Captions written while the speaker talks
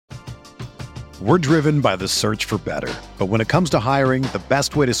We're driven by the search for better. But when it comes to hiring, the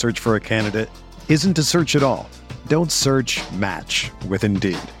best way to search for a candidate isn't to search at all. Don't search, match with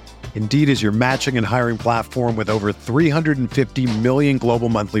Indeed. Indeed is your matching and hiring platform with over 350 million global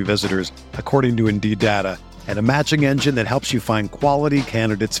monthly visitors, according to Indeed data, and a matching engine that helps you find quality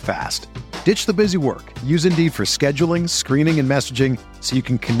candidates fast. Ditch the busy work. Use Indeed for scheduling, screening, and messaging so you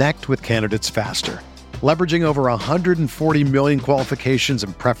can connect with candidates faster. Leveraging over 140 million qualifications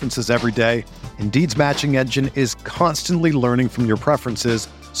and preferences every day, Indeed's matching engine is constantly learning from your preferences,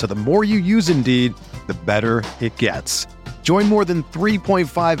 so the more you use Indeed, the better it gets. Join more than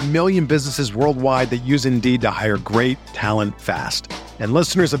 3.5 million businesses worldwide that use Indeed to hire great talent fast. And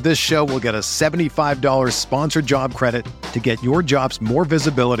listeners of this show will get a $75 sponsored job credit to get your jobs more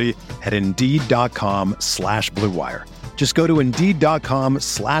visibility at Indeed.com/Blue Wire. Just go to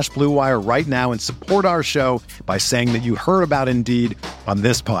Indeed.com/Blue Wire right now and support our show by saying that you heard about Indeed on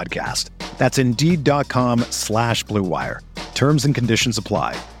this podcast. That's Indeed.com/Blue Wire. Terms and conditions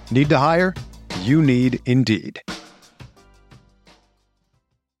apply. Need to hire? You need Indeed.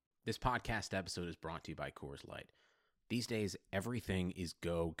 This podcast episode is brought to you by Coors Light. These days, everything is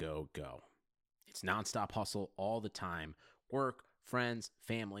go, go, go. It's nonstop hustle all the time. Work, friends,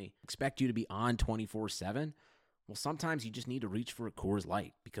 family, expect you to be on 24/7. Well, sometimes you just need to reach for a Coors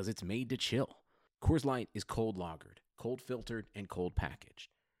Light because it's made to chill. Coors Light is cold lagered, cold filtered, and cold packaged.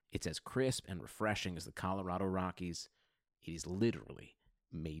 It's as crisp and refreshing as the Colorado Rockies. It is literally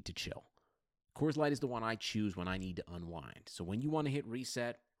made to chill. Coors Light is the one I choose when I need to unwind. So when you want to hit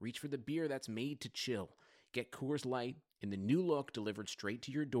reset, reach for the beer that's made to chill. Get Coors Light in the new look delivered straight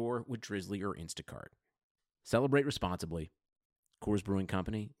to your door with Drizzly or Instacart. Celebrate responsibly. Coors Brewing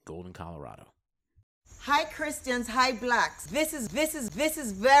Company, Golden, Colorado. Hi Christians, hi blacks. This is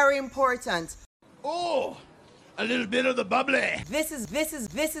very important. Oh, a little bit of the bubbly. This is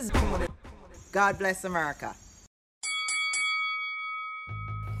God bless America.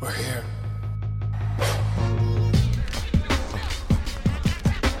 We're here.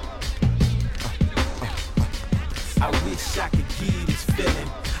 I wish I could give this feeling.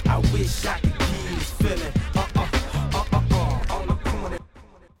 I wish I could give this feeling. On the corner.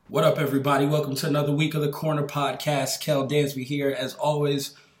 What up, everybody? Welcome to another week of the Corner Podcast. Kel Dansby here, as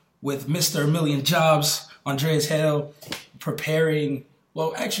always, with Mr. A Million Jobs, Andreas Hale, preparing.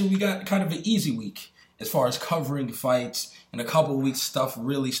 Well, actually, we got kind of an easy week as far as covering fights. In a couple of weeks, stuff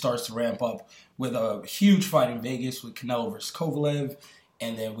really starts to ramp up with a huge fight in Vegas with Canelo versus Kovalev.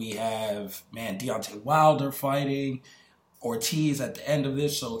 And then we have, Deontay Wilder fighting, Ortiz at the end of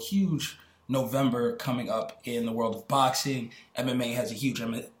this. So huge November coming up in the world of boxing. MMA has a huge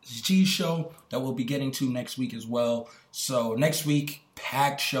MSG show that we'll be getting to next week as well. So next week,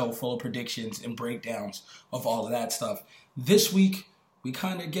 packed show full of predictions and breakdowns of all of that stuff. This week, we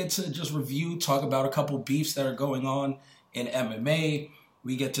kind of get to just review, talk about a couple beefs that are going on in MMA.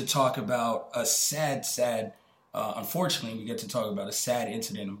 We get to talk about a unfortunately, we get to talk about a sad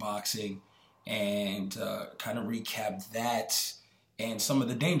incident in boxing and kind of recap that and some of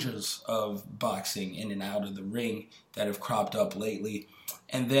the dangers of boxing in and out of the ring that have cropped up lately.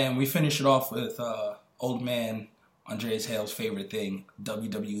 And then we finish it off with old man Andreas Hale's favorite thing,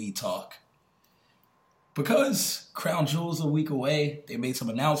 WWE talk. Because Crown Jewel's a week away, they made some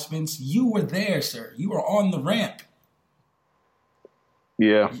announcements. You were there, sir. You were on the ramp.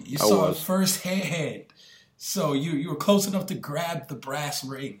 Yeah, you saw it firsthand. So you were close enough to grab the brass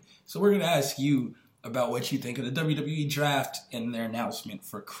ring. So we're going to ask you about what you think of the WWE draft and their announcement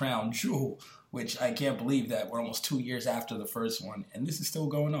for Crown Jewel, which I can't believe that we're almost 2 years after the first one, and this is still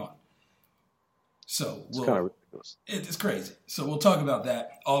going on. So it's kind of ridiculous. It's crazy. So we'll talk about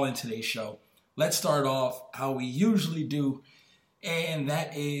that all in today's show. Let's start off how we usually do, and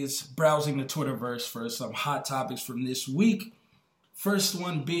that is browsing the Twitterverse for some hot topics from this week. First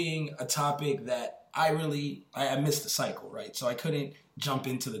one being a topic that I missed the cycle, right? So I couldn't jump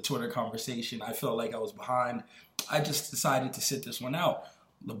into the Twitter conversation. I felt like I was behind. I just decided to sit this one out.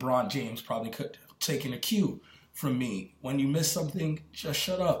 LeBron James probably could have taken a cue from me. When you miss something, just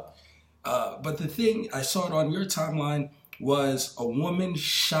shut up. But the thing, I saw it on your timeline, was a woman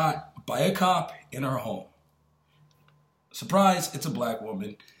shot by a cop in her home. Surprise, it's a black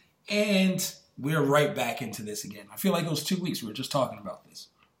woman. And we're right back into this again. I feel like it was 2 weeks we were just talking about this.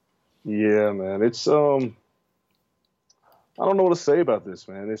 Yeah, man. It's I don't know what to say about this,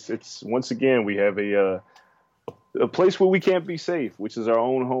 man. It's once again we have a place where we can't be safe, which is our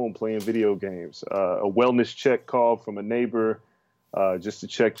own home playing video games. A wellness check call from a neighbor just to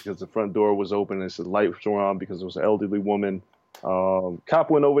check because the front door was open and the lights were on because it was an elderly woman. Cop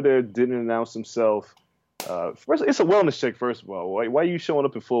went over there, didn't announce himself, First, it's a wellness check. First of all, why are you showing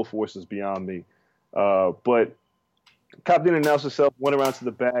up in full force is beyond me. But cop didn't announce herself, went around to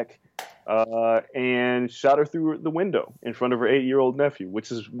the back, and shot her through the window in front of her 8-year-old nephew,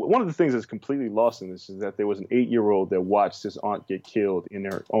 which is one of the things that's completely lost in this, is that there was an 8-year-old that watched his aunt get killed in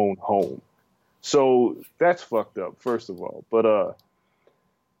her own home. So that's fucked up, first of all. But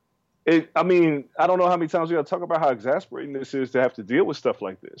I don't know how many times we got to talk about how exasperating this is to have to deal with stuff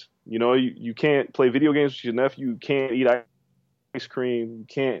like this. You know, you can't play video games with your nephew. You can't eat ice cream. You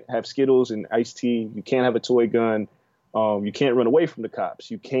can't have Skittles and iced tea. You can't have a toy gun. You can't run away from the cops.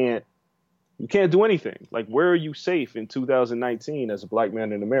 You can't do anything. Like, where are you safe in 2019 as a black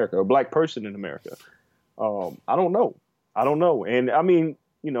man in America, or a black person in America? I don't know. And I mean,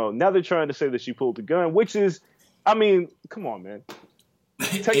 you know, now they're trying to say that she pulled the gun, which is, I mean, come on, man.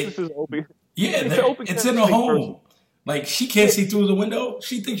 Texas is open. Yeah, it's in a home. Person. Like, she can't see through the window.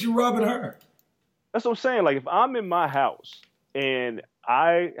 She thinks you're robbing her. That's what I'm saying. Like, if I'm in my house and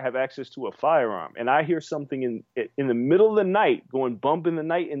I have access to a firearm and I hear something in the middle of the night going bump in the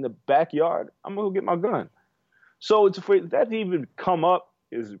night in the backyard, I'm going to go get my gun. So it's afraid that to even come up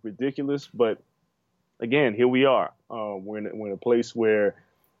is ridiculous. But again, here we are. We're in a place where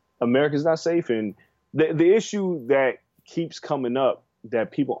America's not safe. And the issue that keeps coming up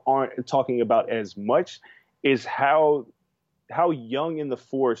that people aren't talking about as much is how young in the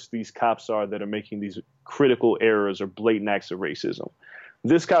force these cops are that are making these critical errors or blatant acts of racism.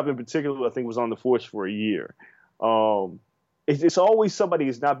 This cop in particular, I think, was on the force for a year. It's always somebody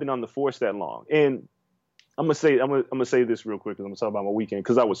who's not been on the force that long. And I'm gonna say this real quick because I'm gonna talk about my weekend,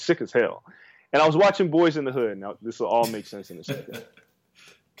 because I was sick as hell, and I was watching Boys in the Hood. Now this will all make sense in a second.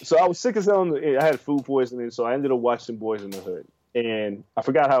 So I was sick as hell. I had food poisoning, so I ended up watching Boys in the Hood. And I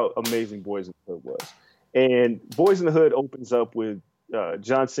forgot how amazing Boys in the Hood was. And Boys in the Hood opens up with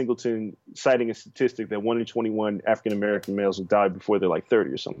John Singleton citing a statistic that 1 in 21 African-American males will die before they're like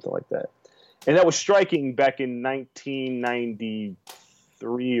 30 or something like that. And that was striking back in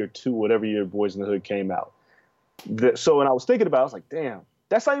 1993 or 2, whatever year Boys in the Hood came out. So when I was thinking about it, I was like, damn,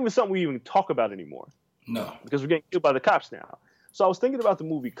 that's not even something we even talk about anymore. No. Because we're getting killed by the cops now. So I was thinking about the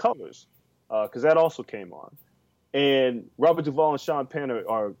movie Colors, because that also came on. And Robert Duvall and Sean Penn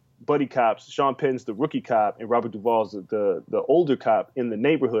are buddy cops. Sean Penn's the rookie cop, and Robert Duvall's the older cop in the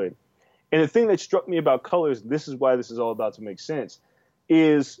neighborhood. And the thing that struck me about Colors, this is why this is all about to make sense,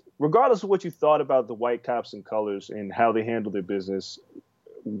 is regardless of what you thought about the white cops in Colors and how they handle their business,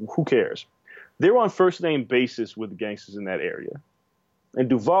 who cares? They're on first name basis with the gangsters in that area. And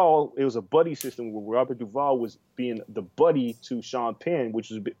Duvall, it was a buddy system where Robert Duvall was being the buddy to Sean Penn, which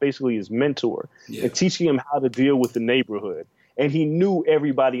was basically his mentor, and teaching him how to deal with the neighborhood. And he knew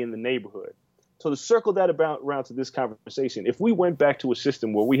everybody in the neighborhood. So to circle that around to this conversation, if we went back to a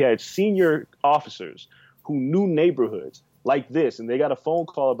system where we had senior officers who knew neighborhoods like this, and they got a phone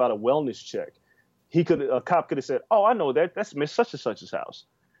call about a wellness check, a cop could have said, "Oh, I know that's Miss Such and Such's house,"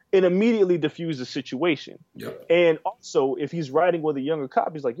 and immediately diffuse the situation. Yep. And also, if he's riding with a younger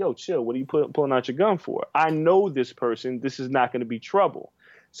cop, he's like, "Yo, chill. What are you pulling out your gun for? I know this person. This is not going to be trouble."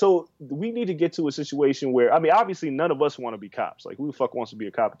 So we need to get to a situation where, I mean, obviously none of us want to be cops. Like, who the fuck wants to be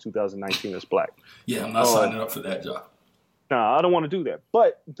a cop in 2019 that's black? Yeah, I'm not signing up for that job. Nah, I don't want to do that.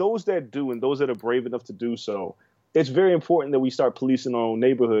 But those that do, and those that are brave enough to do so, it's very important that we start policing our own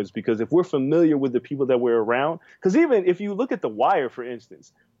neighborhoods, because if we're familiar with the people that we're around, because even if you look at The Wire, for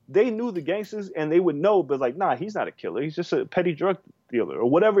instance, they knew the gangsters and they would know, but like, nah, he's not a killer. He's just a petty drug dealer or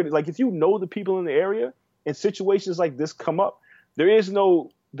whatever. Like, if you know the people in the area and situations like this come up, there's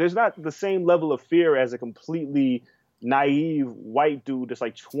not the same level of fear as a completely naive white dude that's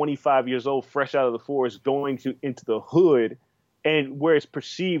like 25 years old, fresh out of the forest, going into the hood and where it's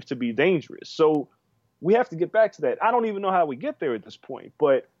perceived to be dangerous. So we have to get back to that. I don't even know how we get there at this point,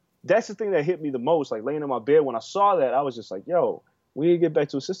 but that's the thing that hit me the most. Like, laying in my bed when I saw that, I was just like, yo, we need to get back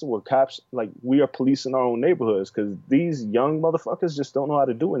to a system where cops, like, we are policing our own neighborhoods, because these young motherfuckers just don't know how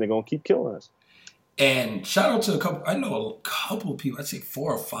to do it, and they're going to keep killing us. And shout out to I know a couple of people, I'd say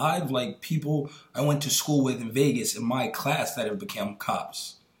 4 or 5, like, people I went to school with in Vegas in my class that have become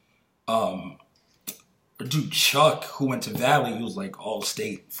cops. Dude, Chuck, who went to Valley, he was like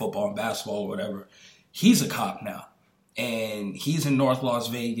all-state football and basketball or whatever. He's a cop now. And he's in North Las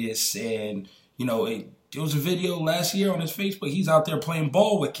Vegas. And, you know, there was a video last year on his Facebook. He's out there playing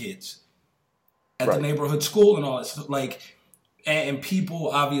ball with kids at the neighborhood school and all that stuff. Like, and people,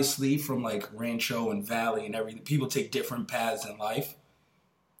 obviously, from like Rancho and Valley and everything, people take different paths in life.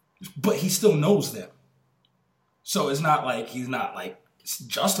 But he still knows them. So it's not like he's not like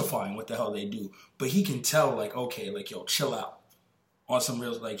justifying what the hell they do. But he can tell, like, okay, like, yo, chill out. On some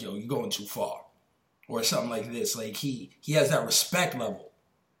real, like, yo, you're going too far. or something like this. Like he has that respect level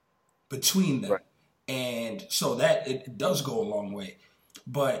between them. Right. And so that it does go a long way.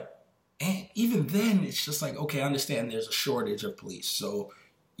 But even then, it's just like, okay, I understand there's a shortage of police. So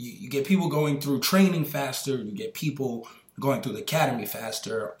you get people going through training faster. You get people going through the academy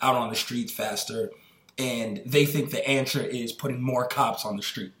faster, out on the streets faster. And they think the answer is putting more cops on the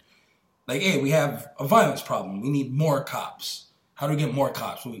street. Like, hey, we have a violence problem. We need more cops. How do we get more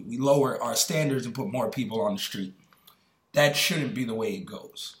cops? We lower our standards and put more people on the street. That shouldn't be the way it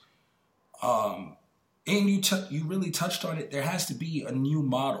goes. And you really touched on it. There has to be a new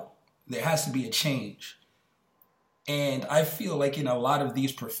model. There has to be a change. And I feel like in a lot of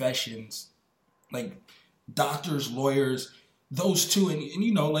these professions, like doctors, lawyers, those two, and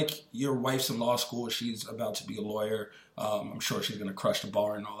you know, like your wife's in law school, she's about to be a lawyer. I'm sure she's going to crush the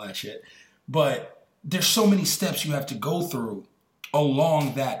bar and all that shit. But there's so many steps you have to go through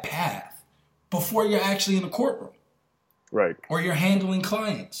along that path before you're actually in the courtroom. Right. Or you're handling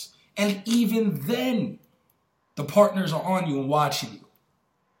clients. And even then, the partners are on you and watching you.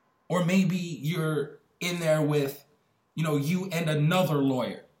 Or maybe you're in there with, you know, you and another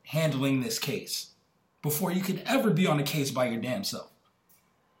lawyer handling this case before you could ever be on a case by your damn self.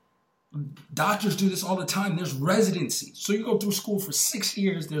 Doctors do this all the time. There's residency. So you go through school for 6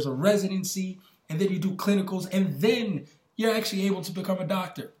 years, there's a residency, and then you do clinicals, and then you're actually able to become a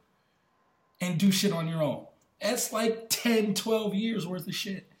doctor and do shit on your own. That's like 10, 12 years worth of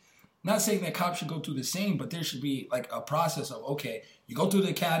shit. Not saying that cops should go through the same, but there should be like a process of, okay, you go through the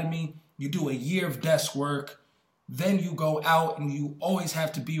academy, you do a year of desk work, then you go out and you always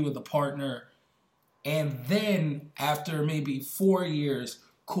have to be with a partner. And then after maybe 4 years,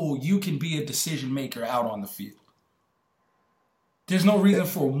 cool, you can be a decision maker out on the field. There's no reason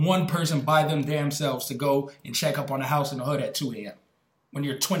for one person by them damn selves to go and check up on a house in the hood at 2 a.m. when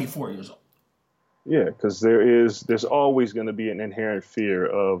you're 24 years old. Yeah, because there's always going to be an inherent fear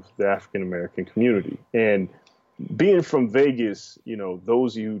of the African American community. And being from Vegas, you know,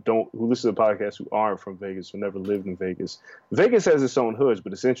 those of you who listen to the podcast who aren't from Vegas, who never lived in Vegas, Vegas has its own hoods,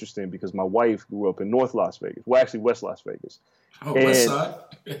 but it's interesting because my wife grew up in North Las Vegas. Well, actually, West Las Vegas. Oh, West Side?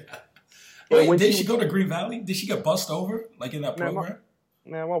 Wait, did she go to Green Valley? Did she get bussed over, like in that program?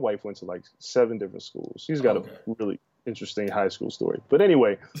 My wife went to like 7 different schools. She's got a really interesting high school story. But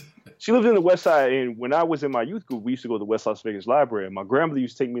anyway, she lived in the West Side, and when I was in my youth group, we used to go to the West Las Vegas Library, and my grandmother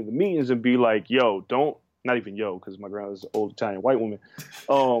used to take me to the meetings and be like, yo, not even yo, because my grandmother's an old Italian white woman.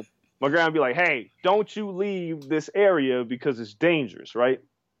 My grandma would be like, hey, don't you leave this area because it's dangerous, right?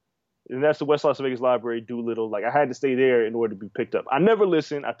 And that's the West Las Vegas Library, Doolittle. Like, I had to stay there in order to be picked up. I never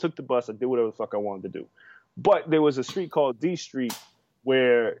listened. I took the bus. I did whatever the fuck I wanted to do. But there was a street called D Street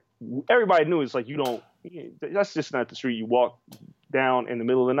where everybody knew it's like that's just not the street you walk down in the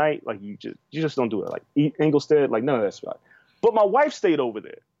middle of the night. Like, you just don't do it. Like, Ingolstadt, like, none of that spot. But my wife stayed over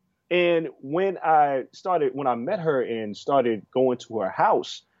there. And when I met her and started going to her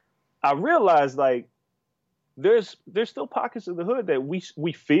house, I realized, like, there's still pockets of the hood that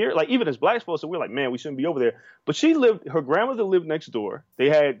we fear. Like, even as black folks, so we're like, man, we shouldn't be over there. But her grandmother lived next door.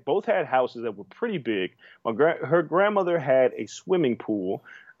 They both had houses that were pretty big. Her grandmother had a swimming pool.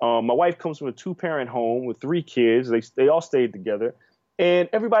 My wife comes from a 2-parent home with 3 kids. They all stayed together. And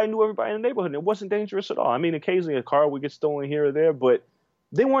everybody knew everybody in the neighborhood. And it wasn't dangerous at all. I mean, occasionally a car would get stolen here or there, but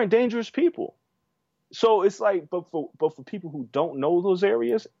they weren't dangerous people. So it's like, but for people who don't know those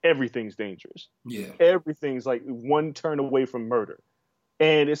areas, everything's dangerous. Yeah. Everything's like one turn away from murder.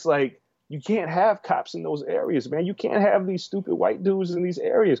 And it's like, you can't have cops in those areas, man. You can't have these stupid white dudes in these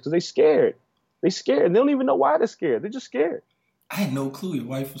areas because they're scared. They're scared. They don't even know why they're scared. They're just scared. I had no clue your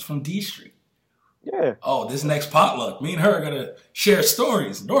wife was from D Street. Yeah. Oh, this next potluck, me and her are going to share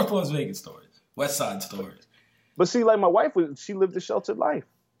stories, North Las Vegas stories, West Side stories. But see, like my wife, she lived a sheltered life.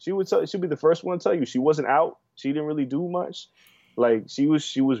 She'd be the first one to tell you she wasn't out. She didn't really do much. Like she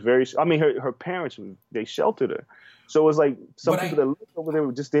was very. I mean, her parents, they sheltered her. So it was like some people that lived over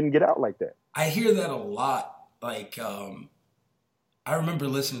there just didn't get out like that. I hear that a lot. Like I remember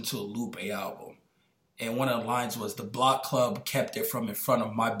listening to a Lupe album, and one of the lines was, "The block club kept it from in front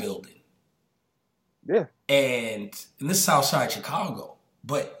of my building." Yeah. And this is Southside Chicago,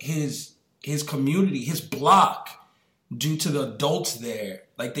 but his community, his block, due to the adults there,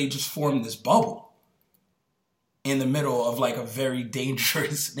 like they just formed this bubble in the middle of like a very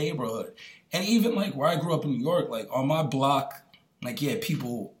dangerous neighborhood. And even like where I grew up in New York, like on my block, like, yeah,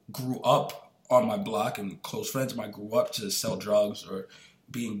 people grew up on my block and close friends of mine grew up to sell drugs or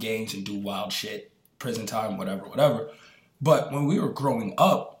be in gangs and do wild shit, prison time, whatever. But when we were growing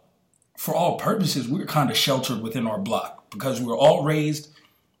up, for all purposes, we were kind of sheltered within our block because we were all raised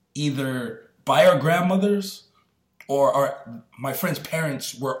either by our grandmothers or my friend's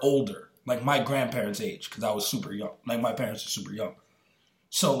parents were older, like my grandparents' age, because I was super young. Like my parents were super young.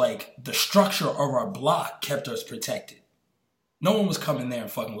 So like the structure of our block kept us protected. No one was coming there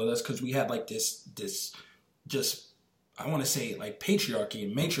and fucking with us because we had like this just, I want to say like patriarchy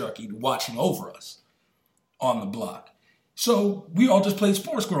and matriarchy watching over us on the block. So we all just played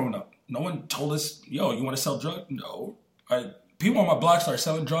sports growing up. No one told us, yo, you want to sell drugs? No. People on my block started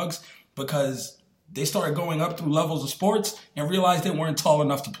selling drugs because they started going up through levels of sports and realized they weren't tall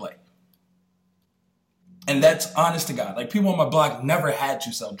enough to play. And that's honest to God. Like, people on my block never had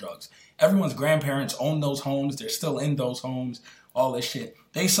to sell drugs. Everyone's grandparents owned those homes. They're still in those homes. All this shit.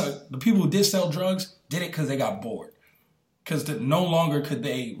 The people who did sell drugs did it because they got bored. Because no longer could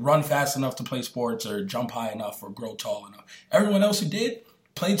they run fast enough to play sports or jump high enough or grow tall enough. Everyone else who did,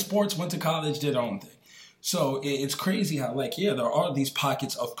 played sports, went to college, did their own thing. So it's crazy how, like, yeah, there are these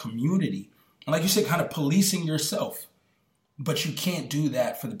pockets of community. And like you said, kind of policing yourself. But you can't do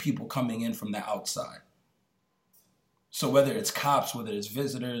that for the people coming in from the outside. So whether it's cops, whether it's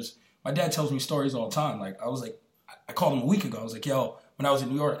visitors, my dad tells me stories all the time. Like, I called him a week ago. I was like, yo, when I was in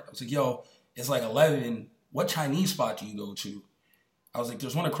New York, I was like, yo, it's like 11. What Chinese spot do you go to? I was like,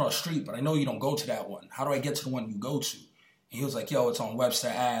 there's one across the street, but I know you don't go to that one. How do I get to the one you go to? And he was like, yo, it's on Webster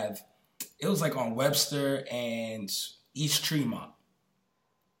Ave. It was like on Webster and East Tremont.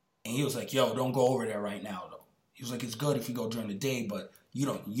 And he was like, yo, don't go over there right now, though. He was like, it's good if you go during the day, but you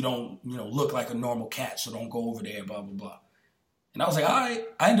don't look like a normal cat, so don't go over there, blah, blah, blah. And I was like, all right.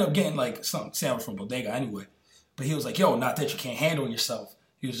 I ended up getting like some sandwich from Bodega anyway. But he was like, yo, not that you can't handle yourself.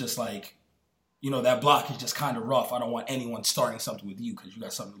 He was just like, that block is just kind of rough. I don't want anyone starting something with you because you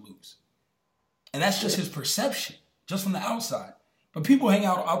got something to lose. And that's just his perception, just from the outside. But people hang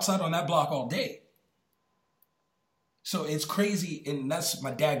out outside on that block all day. So it's crazy. And that's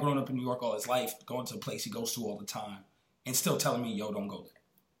my dad growing up in New York all his life, going to a place he goes to all the time and still telling me, yo, don't go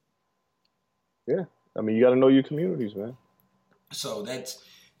there. Yeah. I mean, you got to know your communities, man. So that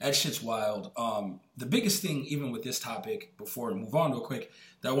shit's wild. The biggest thing, even with this topic, before we move on real quick,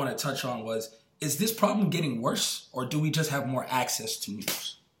 that I want to touch on was, is this problem getting worse, or do we just have more access to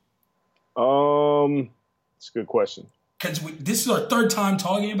news? It's a good question. Because this is our third time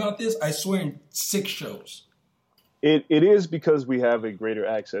talking about this, I swear, in 6 shows. It is because we have a greater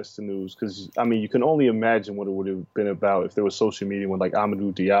access to news. Because, I mean, you can only imagine what it would have been about if there was social media when, like,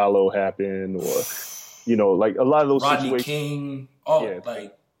 Amadou Diallo happened, or, like, a lot of those Rodney situations. King.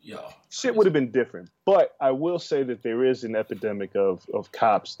 Shit would have been different. But I will say that there is an epidemic of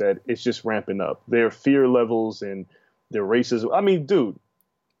cops that it's just ramping up. Their fear levels and their racism. I mean, dude,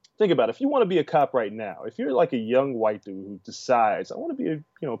 think about it. If you want to be a cop right now, if you're like a young white dude who decides, I want to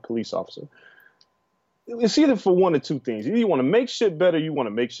be a police officer, it's either for one or two things. Either you want to make shit better, you want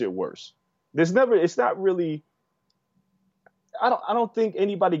to make shit worse. It's not really, I don't think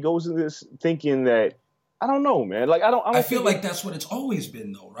anybody goes into this thinking that, I don't know, man. Like, I feel like that's what it's always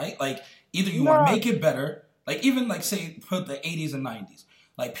been, though, right? Like, either you want to make it better, like, even, like, say, put the 80s and 90s.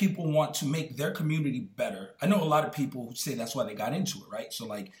 Like, people want to make their community better. I know a lot of people who say that's why they got into it, right? So,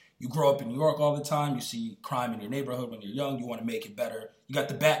 like, you grow up in New York all the time. You see crime in your neighborhood when you're young. You want to make it better. You got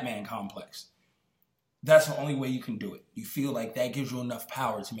the Batman complex. That's the only way you can do it. You feel like that gives you enough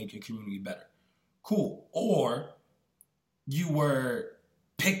power to make your community better. Cool. Or you were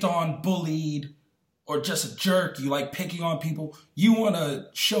picked on, bullied, or just a jerk, you like picking on people. You want to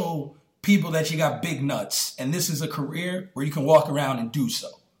show people that you got big nuts, and this is a career where you can walk around and do so.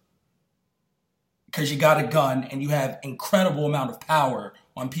 Because you got a gun and you have incredible amount of power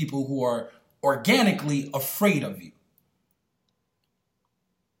on people who are organically afraid of you.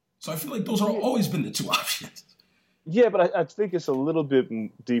 So I feel like those have always been the two options. Yeah, but I think it's a little bit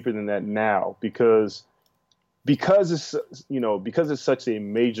deeper than that now because it's such a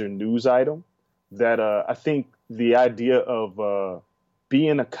major news item. That I think the idea of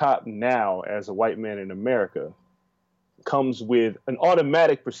being a cop now as a white man in America comes with an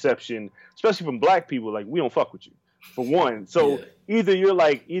automatic perception, especially from black people, like, we don't fuck with you, for one. So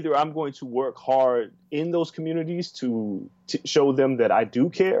either I'm going to work hard in those communities to show them that I do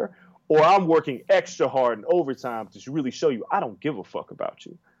care, or I'm working extra hard and overtime to really show you I don't give a fuck about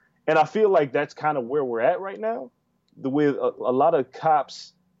you. And I feel like that's kind of where we're at right now. With a lot of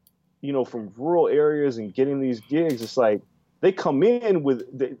cops, from rural areas and getting these gigs, it's like they come in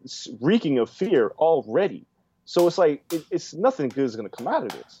with the reeking of fear already. So it's like it's nothing good is going to come out of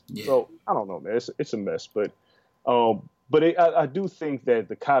this. Yeah. So I don't know, man. It's a mess, but I do think that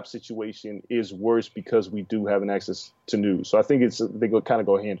the cop situation is worse because we do have an access to news. So I think they kind of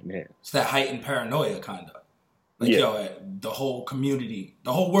go hand in hand. It's that heightened paranoia, kind of. Like, yo, the whole community,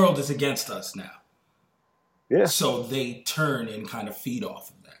 the whole world is against us now. Yeah. So they turn and kind of feed off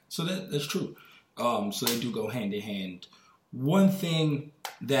of that. So that's true. So they do go hand in hand. One thing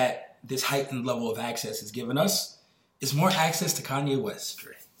that this heightened level of access has given us is more access to Kanye West,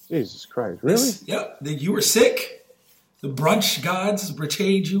 Dre. Jesus Christ, really? Yep. You were sick. The brunch gods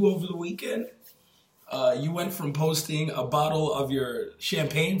betrayed you over the weekend. You went from posting a bottle of your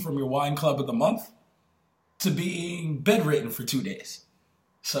champagne from your wine club of the month to being bedridden for 2 days.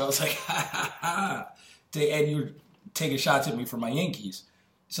 So I was like, ha, ha, ha. And you were taking shots at me for my Yankees.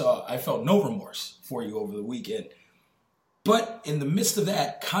 So I felt no remorse for you over the weekend. But in the midst of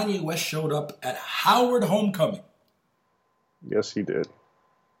that, Kanye West showed up at Howard Homecoming. Yes, he did.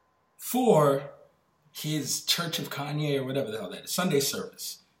 For his Church of Kanye or whatever the hell that is, Sunday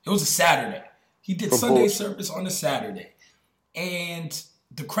service. It was a Saturday. He did Sunday service on a Saturday. And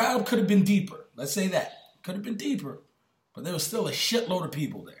the crowd could have been deeper. Let's say that. Could have been deeper. But there was still a shitload of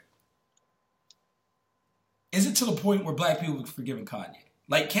people there. Is it to the point where black people are forgiving Kanye?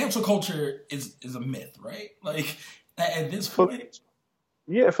 Like, cancel culture is a myth, right? Like, at this point?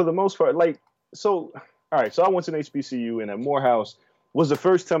 Yeah, for the most part. Like, so, all right, so I went to an HBCU, and at Morehouse was the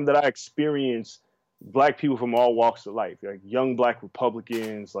first time that I experienced black people from all walks of life. Like, young black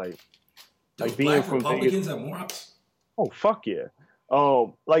Republicans, like being black from Republicans at Morehouse? Oh, fuck yeah.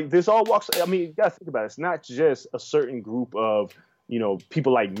 Like, there's all walks. I mean, you got to think about it. It's not just a certain group of,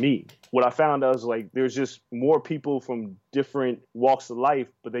 people like me. What I found out is, like, there's just more people from different walks of life,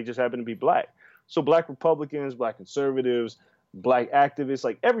 but they just happen to be black. So black Republicans, black conservatives, black activists,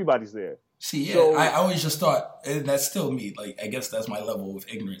 like, everybody's there. See, yeah, so, I always just thought, and that's still me, like, I guess that's my level of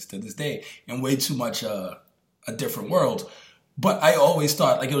ignorance to this day, and way too much a different world. But I always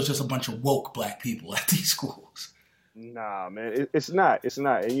thought, like, it was just a bunch of woke black people at these schools. Nah, man, it's not.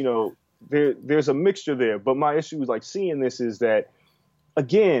 And, there's a mixture there. But my issue is, like, seeing this is that,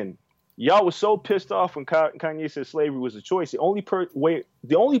 again, y'all was so pissed off when Kanye said slavery was a choice. The only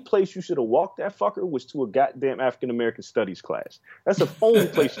place you should have walked that fucker was to a goddamn African American studies class. That's the only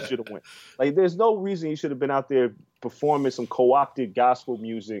place you should have went. Like, there's no reason you should have been out there performing some co-opted gospel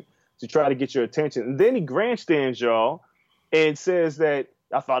music to try to get your attention. And then he grandstands y'all and says that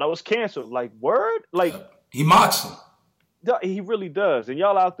I thought I was canceled. Like, word? Like, he mocks him. He really does. And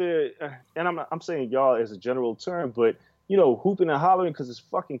y'all out there, and I'm saying y'all as a general term, but hooping and hollering because it's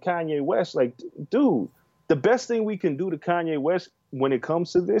fucking Kanye West. Like, dude, the best thing we can do to Kanye West when it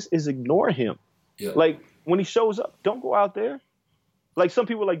comes to this is ignore him. Yeah. Like, when he shows up, don't go out there. Like, some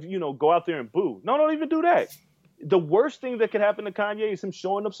people go out there and boo. No, don't even do that. The worst thing that could happen to Kanye is him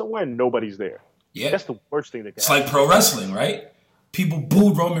showing up somewhere and nobody's there. Yeah. That's the worst thing that could happen. It's like pro wrestling, right? People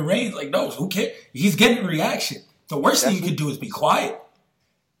booed Roman Reigns. Like, no, who cares? He's getting a reaction. The worst thing you could do is be quiet.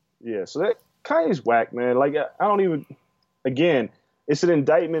 Yeah, so that Kanye's whack, man. Like, I don't even... Again, it's an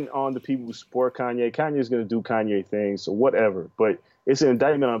indictment on the people who support Kanye. Kanye's going to do Kanye things, so whatever. But it's an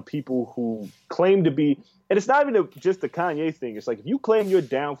indictment on people who claim to be... And it's not even just the Kanye thing. It's like, if you claim you're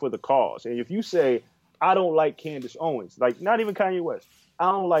down for the cause, and if you say, I don't like Candace Owens, like, not even Kanye West.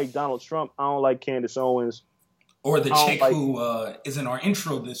 I don't like Donald Trump. I don't like Candace Owens. Or the chick who is in our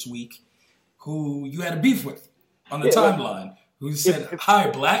intro this week, who you had a beef with on the timeline, who said,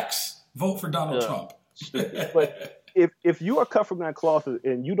 hi, blacks, vote for Donald Trump. But if you are cut from that cloth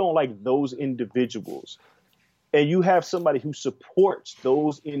and you don't like those individuals, and you have somebody who supports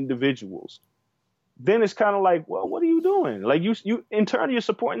those individuals, then it's kind of like, well, what are you doing? Like, you in turn, you're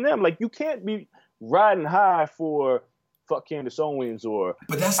supporting them. Like, you can't be riding high for fuck Candace Owens or...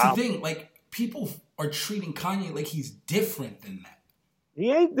 But that's the thing. Like, people are treating Kanye like he's different than that.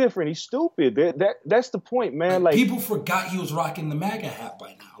 He ain't different. He's stupid. That's the point, man. Like, people forgot he was rocking the MAGA hat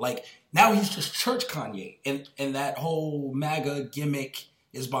by now. Like, now he's just church Kanye, and that whole MAGA gimmick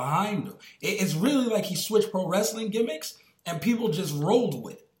is behind him. It's really like he switched pro wrestling gimmicks, and people just rolled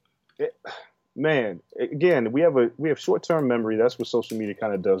with it. Man, again, we have short-term memory. That's what social media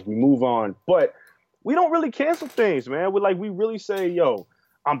kind of does. We move on, but we don't really cancel things, man. We really say, yo,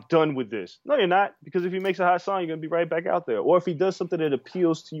 I'm done with this. No, you're not, because if he makes a hot song, you're going to be right back out there. Or if he does something that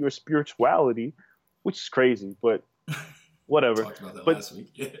appeals to your spirituality, which is crazy, but whatever. Talked about that but last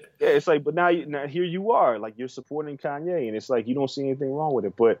week. Yeah, it's like, but now here you are, like, you're supporting Kanye, and it's like you don't see anything wrong with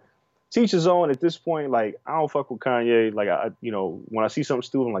it. But teach his own at this point. Like, I don't fuck with Kanye. Like, when I see something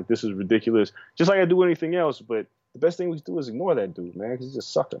stupid, I'm like, this is ridiculous. Just like I do anything else. But the best thing we can do is ignore that dude, man, because he's a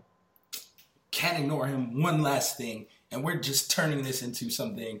sucker. Can't ignore him. One last thing. And we're just turning this into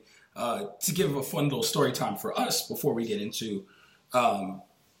something to give a fun little story time for us before we get into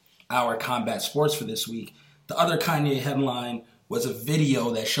our combat sports for this week. The other Kanye headline was a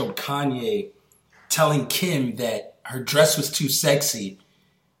video that showed Kanye telling Kim that her dress was too sexy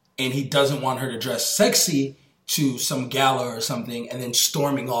and he doesn't want her to dress sexy to some gala or something, and then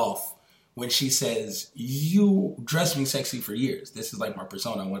storming off when she says, you dressed me sexy for years. This is like my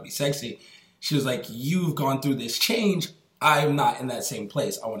persona. I want to be sexy. She was like, you've gone through this change. I'm not in that same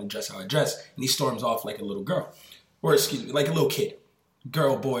place. I want to dress how I dress. And he storms off like a little girl. Or excuse me, like a little kid.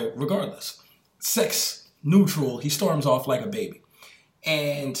 Girl, boy, regardless. Sex neutral. He storms off like a baby.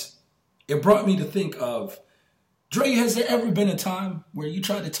 And it brought me to think of, Dre, has there ever been a time where you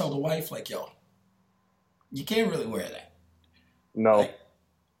tried to tell the wife, like, yo, you can't really wear that? No. Like,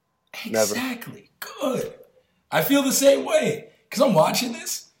 Never. exactly. Good. I feel the same way. Because I'm watching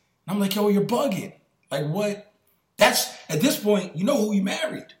this, and I'm like, yo, you're bugging. Like, what? That's, at this point, you know who you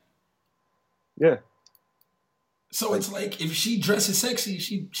married. Yeah. So it's like, if she dresses sexy,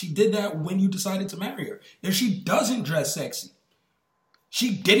 she did that when you decided to marry her. If she doesn't dress sexy,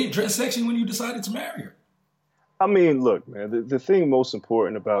 she didn't dress sexy when you decided to marry her. I mean, look, man, the thing most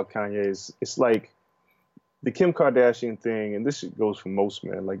important about Kanye is it's like the Kim Kardashian thing, and this goes for most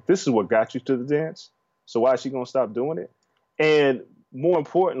men, like, this is what got you to the dance. So why is she going to stop doing it? And more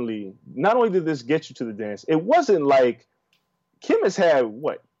importantly, not only did this get you to the dance, it wasn't like Kim has had,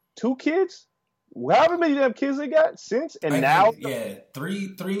 what, 2 kids? However many damn kids they got since, and now... Yeah,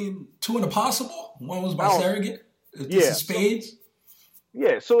 three, and 2 in a possible. One was by surrogate. This Yeah. is spades.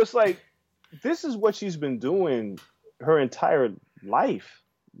 Yeah, so it's like, this is what she's been doing her entire life.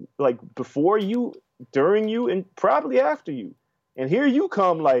 Like, before you, during you, and probably after you. And here you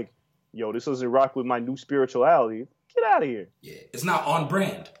come like, yo, this doesn't rock with my new spirituality. Get out of here. Yeah, it's not on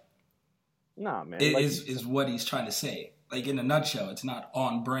brand. Nah, man. It like, is what he's trying to say. Like, in a nutshell, it's not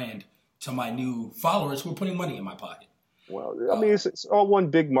on brand to my new followers who are putting money in my pocket. Well, I mean, it's all one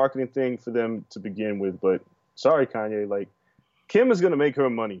big marketing thing for them to begin with. But sorry, Kanye, like, Kim is going to make her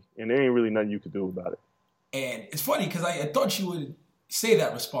money, and there ain't really nothing you can do about it. And it's funny because I thought you would say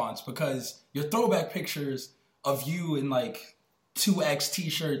that response, because your throwback pictures of you in like 2X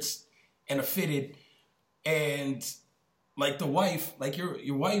t-shirts and a fitted, and like the wife, like your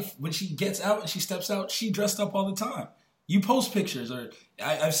wife, when she gets out and she steps out, she dressed up all the time. You post pictures, or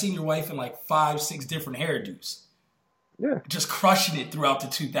I've seen your wife in like 5, 6 different hairdos. Yeah. Just crushing it throughout the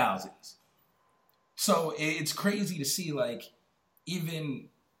 2000s. So it's crazy to see, like, even,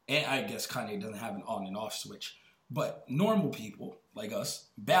 and I guess Kanye doesn't have an on and off switch, but normal people like us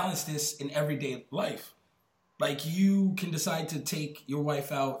balance this in everyday life. Like, you can decide to take your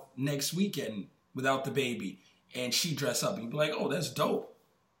wife out next weekend without the baby, and she dress up, and you be like, oh, that's dope.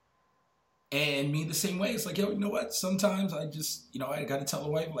 And me the same way. It's like, yo, you know what? Sometimes I just, I got to tell the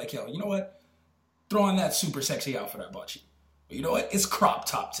wife, like, yo, you know what? Throw on that super sexy outfit I bought you. But you know what? It's crop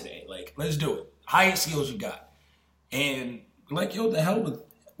top today. Like, let's do it. Highest heels you got. And like, yo, the hell with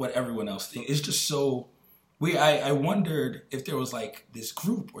what everyone else thinks. It's just so weird. I wondered if there was like this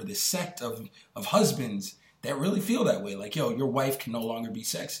group or this sect of husbands that really feel that way. Like, yo, your wife can no longer be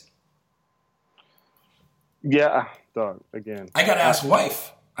sexy. Yeah, dog, again. I got to ask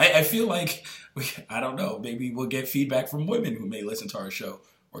wife. I feel like, I don't know, maybe we'll get feedback from women who may listen to our show,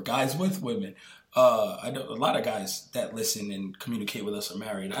 or guys with women. I know a lot of guys that listen and communicate with us are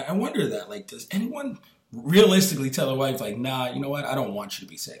married. I wonder that, like, does anyone realistically tell a wife, like, nah, you know what, I don't want you to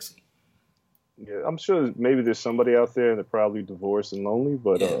be sexy? Yeah, I'm sure maybe there's somebody out there that's probably divorced and lonely,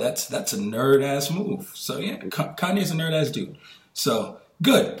 but... Yeah, that's a nerd-ass move. So, yeah, Kanye's a nerd-ass dude. So,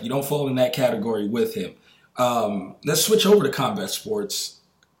 good. You don't fall in that category with him. Let's switch over to combat sports,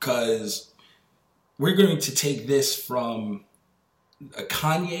 because we're going to take this from a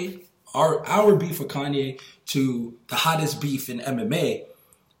Kanye, our beef with Kanye, to the hottest beef in MMA.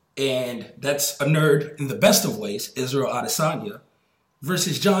 And that's a nerd in the best of ways, Israel Adesanya,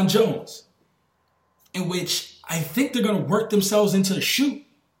 versus John Jones, in which I think they're going to work themselves into a shoot.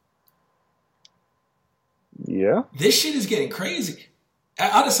 Yeah. This shit is getting crazy.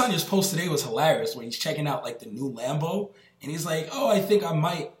 Adesanya's post today was hilarious, where he's checking out like the new Lambo, and he's like, oh, I think I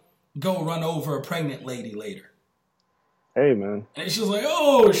might go run over a pregnant lady later. Hey, man. And she was like,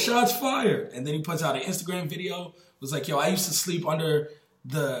 oh, shots fired. And then he puts out an Instagram video. Was like, yo, I used to sleep under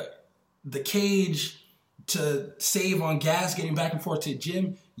the cage to save on gas getting back and forth to the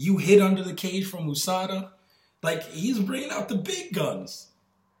gym. You hid under the cage from USADA. Like, he's bringing out the big guns.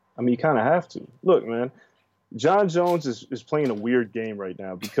 I mean, you kind of have to. Look, man, John Jones is playing a weird game right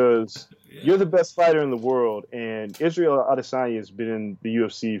now, because you're the best fighter in the world, and Israel Adesanya has been in the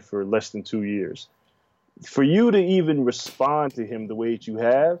UFC for less than 2 years. For you to even respond to him the way that you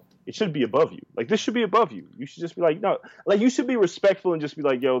have, it should be above you. Like, this should be above you. You should just be like, no, like, you should be respectful and just be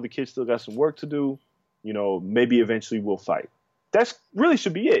like, yo, the kid still got some work to do. Maybe eventually we'll fight. That's really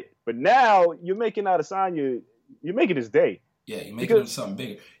should be it. But now you're making Adesanya, you're making his day. Yeah, you're making him something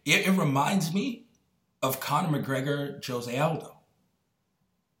bigger. It reminds me of Conor McGregor, Jose Aldo.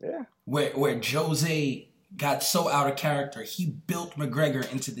 Yeah. Where Jose got so out of character, he built McGregor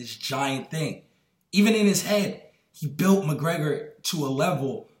into this giant thing. Even in his head, he built McGregor to a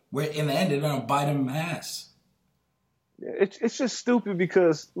level where in the end, it ended up biting him in the ass. It's just stupid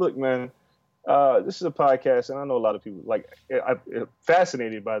because, look, man, this is a podcast, and I know a lot of people, like, I'm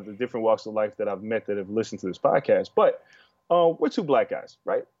fascinated by the different walks of life that I've met that have listened to this podcast. But we're two black guys,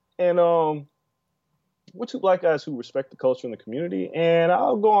 right? And we're two black guys who respect the culture and the community. And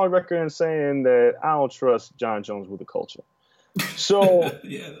I'll go on record in saying that I don't trust John Jones with the culture. So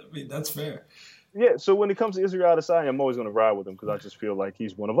yeah, I mean, that's fair. Yeah, so when it comes to Israel Adesanya, I'm always going to ride with him because I just feel like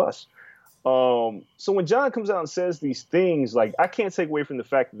he's one of us. So when John comes out and says these things, like, I can't take away from the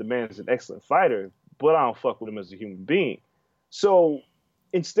fact that the man is an excellent fighter, but I don't fuck with him as a human being. So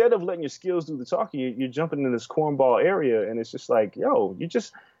instead of letting your skills do the talking, you're jumping in this cornball area, and it's just like, yo,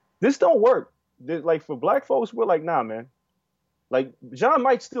 this don't work. Like, for black folks, we're like, nah, man. Like, John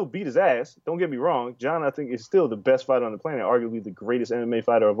might still beat his ass. Don't get me wrong. John, I think, is still the best fighter on the planet, arguably the greatest MMA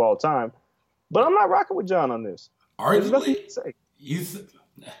fighter of all time. But I'm not rocking with John on this. Arguably, nothing to say.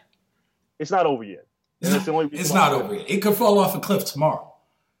 It's not over yet. It's not over yet. It could fall off a cliff tomorrow.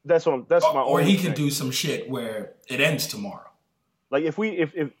 That's my or he could do some shit where it ends tomorrow. Like,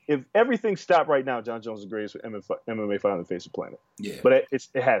 if everything stopped right now, John Jones is the greatest MMA fighter on the face of the planet. Yeah. But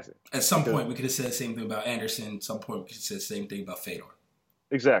it hasn't. At some point, we could have said the same thing about Anderson. At some point, we could have said the same thing about Fedor.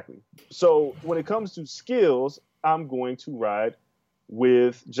 Exactly. So when it comes to skills, I'm going to ride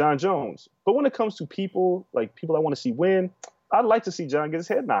with John Jones. But when it comes to people I want to see win, I'd like to see John get his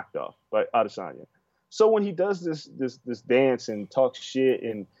head knocked off by Adesanya. So when he does this dance and talks shit,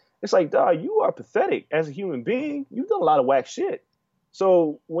 and it's like, dog, you are pathetic as a human being. You've done a lot of whack shit.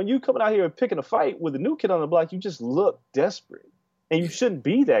 So when you coming out here and picking a fight with a new kid on the block, you just look desperate. And you shouldn't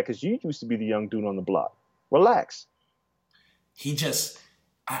be that because you used to be the young dude on the block. Relax.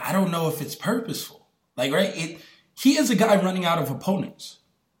 I don't know if it's purposeful. Like, right? He is a guy running out of opponents.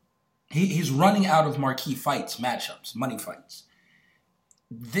 He's running out of marquee fights, matchups, money fights.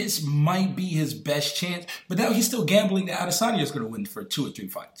 This might be his best chance, but now he's still gambling that Adesanya is going to win for 2 or 3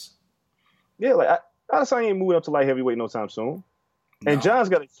 fights. Yeah, like Adesanya ain't moving up to light heavyweight no time soon. And John's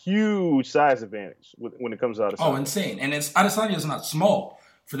got a huge size advantage when it comes to Adesanya. Oh, insane. And Adesanya is not small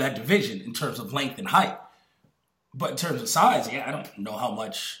for that division in terms of length and height. But in terms of size, yeah, I don't know how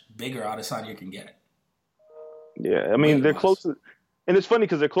much bigger Adesanya can get. Yeah, I mean, they're close to... And it's funny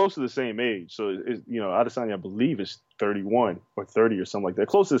because they're close to the same age. So, Adesanya, I believe, is 31 or 30 or something like that.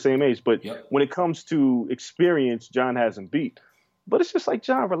 Close to the same age. But when it comes to experience, John hasn't beat. But it's just like,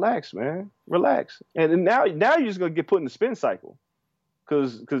 John, relax, man. Relax. And now you're just going to get put in the spin cycle.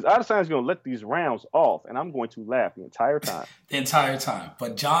 Because Adesanya's going to let these rounds off, and I'm going to laugh the entire time. The entire time.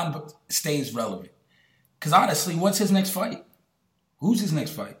 But John stays relevant. Because honestly, what's his next fight? Who's his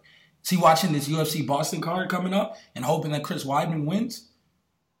next fight? Is he watching this UFC Boston card coming up and hoping that Chris Weidman wins?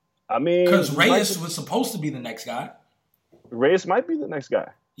 I mean... Because Reyes was supposed to be the next guy. Reyes might be the next guy.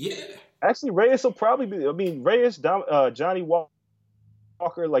 Yeah. Actually, Reyes will probably be... I mean, Reyes, Johnny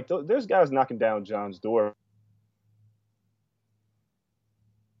Walker, like, there's guys knocking down John's door.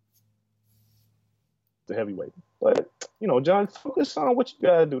 The heavyweight. But, John, focus on what you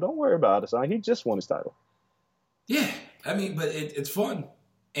got to do. Don't worry about it. He just won his title. Yeah. I mean, but it's fun.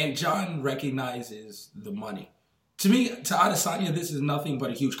 And John recognizes the money. To me, to Adesanya, this is nothing but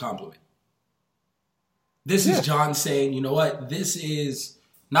a huge compliment. This is John saying, you know what? This is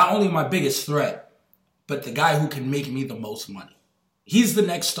not only my biggest threat, but the guy who can make me the most money. He's the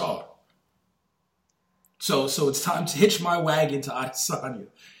next star. So it's time to hitch my wagon to Adesanya.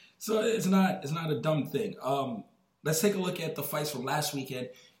 So it's not a dumb thing. Let's take a look at the fights from last weekend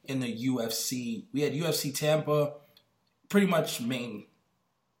in the UFC. We had UFC Tampa, pretty much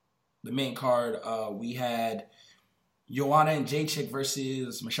the main card. We had Joanna and Jacek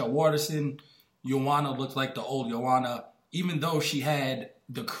versus Michelle Waterson. Joanna looked like the old Joanna, even though she had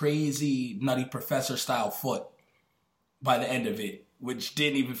the crazy Nutty Professor style foot by the end of it, which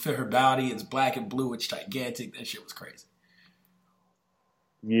didn't even fit her body. It's black and blue. It's gigantic. That shit was crazy.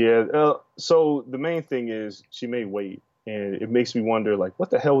 Yeah. So the main thing is she made weight, and it makes me wonder, like, what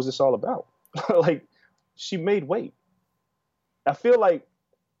the hell was this all about? Like, she made weight. I feel like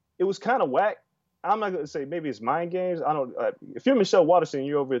it was kind of whack. I'm not going to say maybe it's mind games. I don't. If you're Michelle Waterson,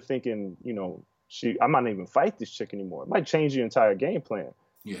 you're over here thinking, I might not even fight this chick anymore. It might change your entire game plan.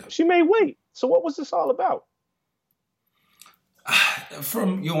 Yeah. She made weight. So what was this all about?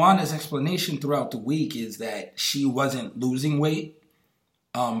 From Joanna's explanation throughout the week is that she wasn't losing weight.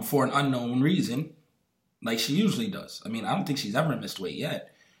 for an unknown reason, like she usually does. I mean, I don't think she's ever missed weight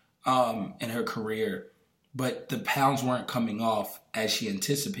yet in her career, but the pounds weren't coming off as she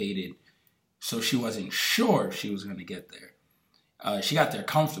anticipated, so she wasn't sure she was going to get there. She got there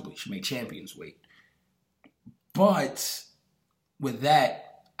comfortably. She made champion's weight. But with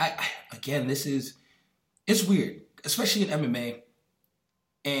that, it's weird, especially in MMA,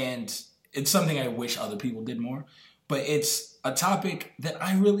 and it's something I wish other people did more, but it's a topic that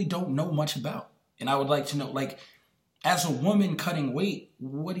I really don't know much about. And I would like to know, like, as a woman cutting weight,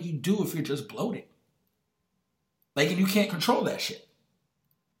 what do you do if you're just bloated? Like, and you can't control that shit.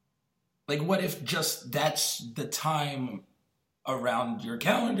 Like, what if just that's the time around your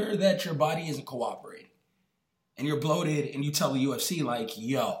calendar that your body isn't cooperating? And you're bloated and you tell the UFC, like,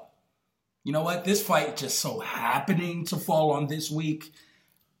 yo, you know what? This fight just so happening to fall on this week,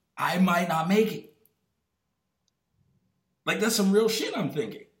 I might not make it. Like, that's some real shit I'm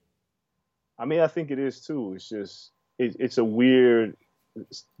thinking. I mean, I think it is too. It's just, it's a weird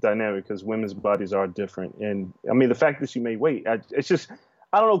dynamic because women's bodies are different. And I mean, the fact that she made weight, it's just,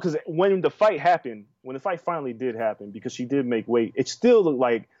 I don't know, because when the fight finally did happen, because she did make weight, it still looked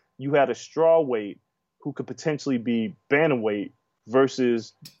like you had a straw weight who could potentially be bantamweight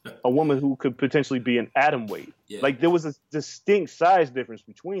versus a woman who could potentially be an atom weight. Yeah. Like, there was a distinct size difference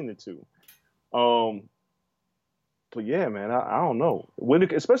between the two. But yeah, man, I don't know.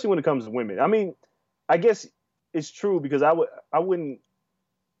 Especially when it comes to women. I mean, I guess it's true because I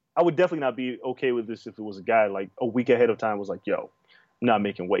would definitely not be okay with this if it was a guy like a week ahead of time was like, yo, I'm not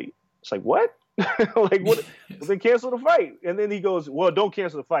making weight. It's like, what? Like, what? Well, then cancel the fight. And then he goes, well, don't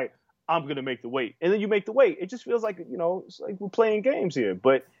cancel the fight. I'm going to make the weight. And then you make the weight. It just feels like, it's like we're playing games here.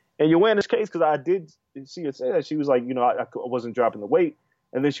 But in Joanna's case, because I did see her say that, she was like, I wasn't dropping the weight.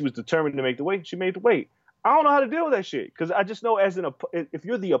 And then she was determined to make the weight. She made the weight. I don't know how to deal with that shit. Because I just know if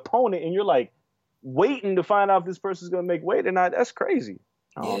you're the opponent and you're like waiting to find out if this person's going to make weight or not, that's crazy.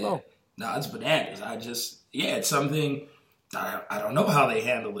 I don't know. No, it's bananas. It's something, I don't know how they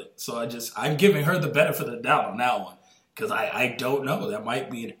handle it. So I'm giving her the benefit of the doubt on that one. Because I don't know. That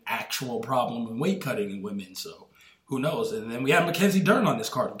might be an actual problem in weight cutting in women. So who knows? And then we have Mackenzie Dern on this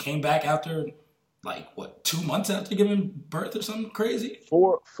card, who came back after, 2 months after giving birth or something crazy?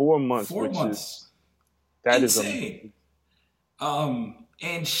 4 months. 4 months. That insane.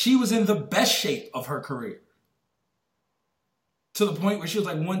 And she was in the best shape of her career. To the point where she was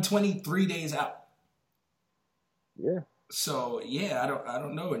like 123 days out. Yeah. So, yeah, I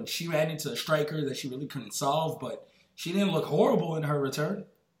don't know. And she ran into a striker that she really couldn't solve, but she didn't look horrible in her return.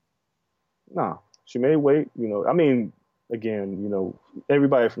 No, she made weight. I mean, again,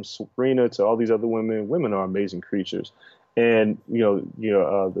 everybody from Serena to all these other women are amazing creatures. And,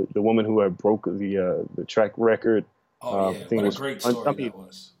 the woman who had broke the track record. Oh, yeah. What a great story that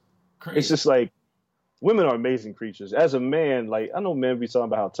was. Crazy. It's just like, women are amazing creatures. As a man, like, I know men be talking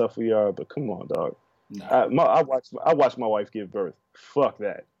about how tough we are, but come on, dog. No. I watched my wife give birth. Fuck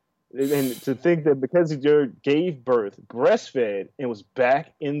that. And to think that Mackenzie Dern gave birth, breastfed, and was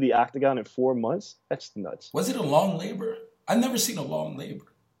back in the octagon in 4 months, that's nuts. Was it a long labor? I've never seen a long labor.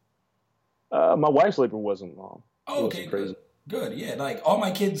 My wife's labor wasn't long. Oh, okay, crazy. Good, yeah. Like, all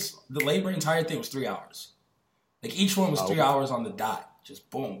my kids, the labor entire thing was 3 hours. Like, each one was 3 hours on the dot. Just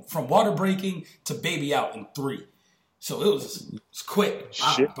boom. From water breaking to baby out in 3. So it was quick.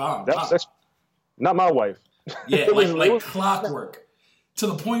 Shit. Bomb. That's not my wife. Yeah, like clockwork. To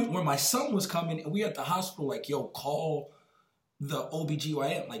the point where my son was coming and we at the hospital like, yo, call the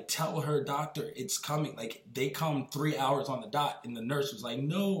OBGYN. Like, tell her doctor it's coming. Like, they come 3 hours on the dot. And the nurse was like,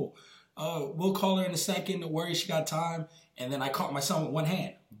 no, we'll call her in a second. Don't worry, she got time. And then I caught my son with one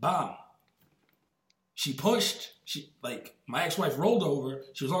hand. Bam. She pushed. My ex-wife rolled over.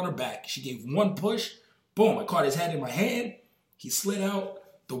 She was on her back. She gave one push. Boom, I caught his head in my hand. He slid out.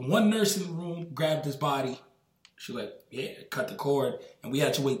 The one nurse in the room grabbed his body. She was like, yeah, cut the cord. And we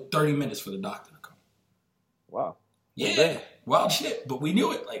had to wait 30 minutes for the doctor to come. Wow. Yeah, wild shit. But we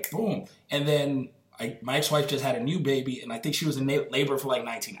knew it. Like, boom. And then my ex-wife just had a new baby, and I think she was in labor for like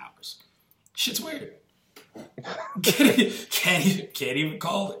 19 hours. Shit's weird. Can't even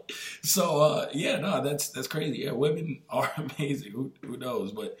call it. So, that's crazy. Yeah, women are amazing. Who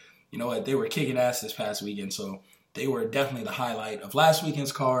knows? But you know what? They were kicking ass this past weekend, so they were definitely the highlight of last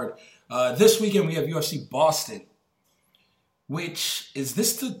weekend's card. This weekend, we have UFC Boston. Which, is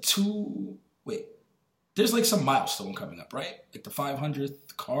this the wait, there's like some milestone coming up, right? Like the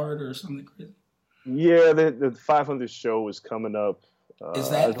 500th card or something crazy? Yeah, the 500th show is coming up. Is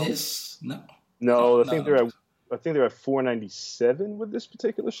that this? No. No, I think they're at 497 with this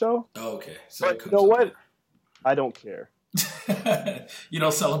particular show. Oh, okay. So but you know what? I don't care. You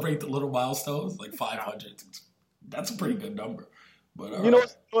don't celebrate the little milestones like 500. That's a pretty good number. But you know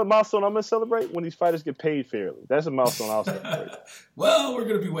what milestone I'm gonna celebrate? When these fighters get paid fairly. That's a milestone I'll celebrate. Well, we're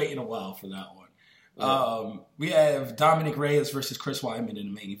gonna be waiting a while for that one. Yeah. We have Dominic Reyes versus Chris Weidman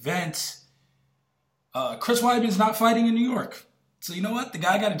in the main event. Chris Weidman's not fighting in New York, so you know what? The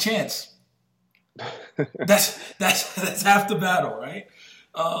guy got a chance. That's half the battle, right?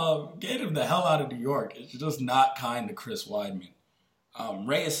 Get him the hell out of New York. It's just not kind to Chris Weidman.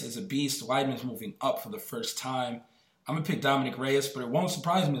 Reyes is a beast. Weidman's moving up for the first time. I'm going to pick Dominic Reyes, but it won't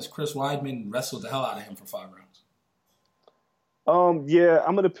surprise me if Chris Weidman wrestled the hell out of him for 5 rounds. Yeah,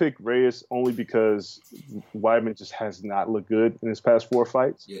 I'm going to pick Reyes only because Weidman just has not looked good in his past 4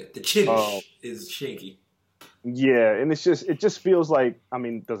 fights. Yeah, the chin is shaky. Yeah, and it just feels like,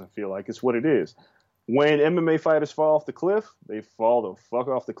 it doesn't feel like, it's what it is. When MMA fighters fall off the cliff, they fall the fuck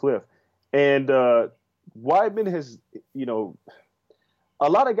off the cliff. And Weidman has, a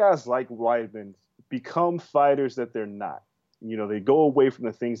lot of guys like Weidman become fighters that they're not. They go away from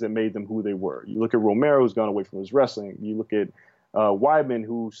the things that made them who they were. You look at Romero, who's gone away from his wrestling. You look at Weidman,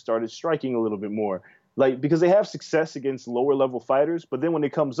 who started striking a little bit more. Because they have success against lower level fighters, but then when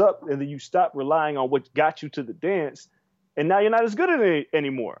it comes up, and then you stop relying on what got you to the dance, and now you're not as good at it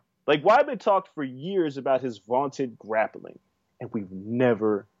anymore. Weidman talked for years about his vaunted grappling, and we've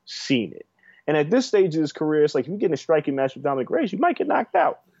never seen it. And at this stage of his career, it's like if you get in a striking match with Dominic Reyes, you might get knocked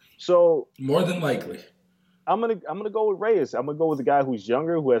out. So more than likely, I'm gonna go with Reyes. I'm gonna go with a guy who's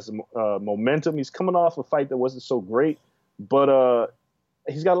younger, who has momentum. He's coming off a fight that wasn't so great, but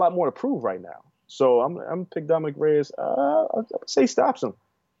he's got a lot more to prove right now. So I'm gonna pick Dominic Reyes. I'll say stops him.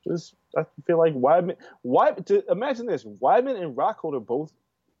 I feel like Weidman. Imagine this: Weidman and Rockhold are both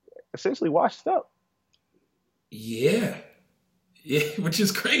essentially washed up. Yeah, which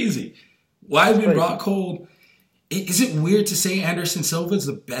is crazy. Weidman, Rockhold. Is it weird to say Anderson Silva is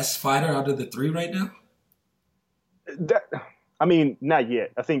the best fighter out of the 3 right now? Not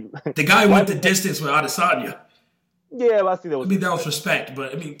yet. I think the guy went the distance with Adesanya. Yeah, I think that was. That was respect,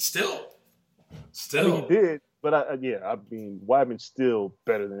 but still. He did, but Weidman's still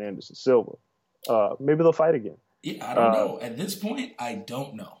better than Anderson Silva. Maybe they'll fight again. Yeah, I don't know. At this point, I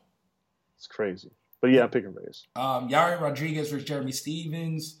don't know. It's crazy, but yeah, I'm picking Reyes. Yair Rodriguez versus Jeremy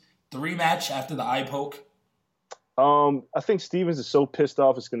Stevens, the rematch after the eye poke. I think Stevens is so pissed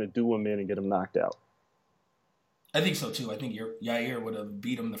off it's going to do him in and get him knocked out. I think so too. I think Yair would have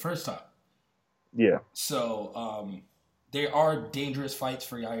beat him the first time. Yeah. So there are dangerous fights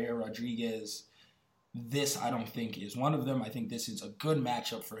for Yair Rodriguez. This, I don't think, is one of them. I think this is a good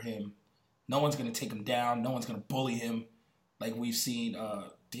matchup for him. No one's going to take him down. No one's going to bully him like we've seen.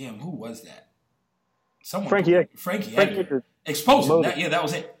 Who was that? Frankie Edgar. Exposed him. That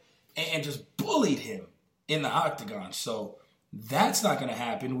was it. And just bullied him in the octagon. So that's not going to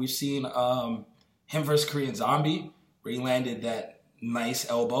happen. We've seen him versus Korean Zombie, where he landed that nice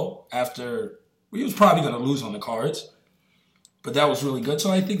elbow after he was probably going to lose on the cards. But that was really good.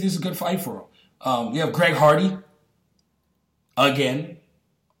 So I think this is a good fight for him. We have Greg Hardy again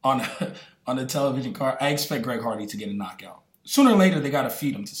on the television card. I expect Greg Hardy to get a knockout. Sooner or later, they got to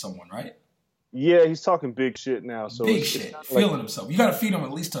feed him to someone, right? Yeah, he's talking big shit now. So big shit. Feeling himself. You got to feed him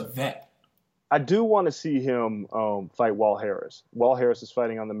at least to a vet. I do want to see him fight Walt Harris. Walt Harris is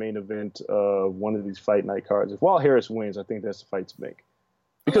fighting on the main event of one of these fight night cards. If Walt Harris wins, I think that's the fight to make.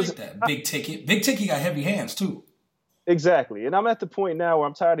 Because I like that. Big ticket. Big ticket got heavy hands, too. Exactly. And I'm at the point now where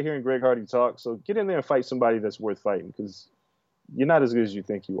I'm tired of hearing Greg Hardy talk. So get in there and fight somebody that's worth fighting, because you're not as good as you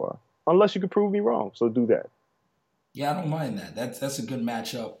think you are. Unless you can prove me wrong. So do that. Yeah, I don't mind that. That's a good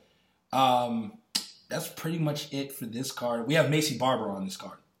matchup. That's pretty much it for this card. We have Macy Barber on this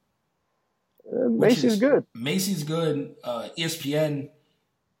card. Macy's good. Macy's good. ESPN,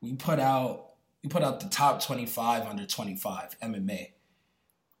 we put out the top 25 under 25 MMA.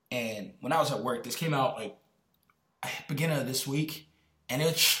 And when I was at work, this came out like beginning of this week, and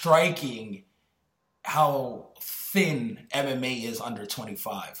it's striking how thin MMA is under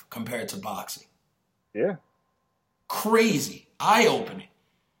 25 compared to boxing. Yeah. Crazy. Eye-opening.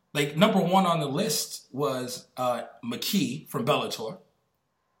 Like, number 1 on the list was McKee from Bellator.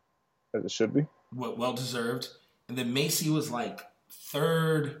 As it should be. Well-deserved. And then Macy was, like,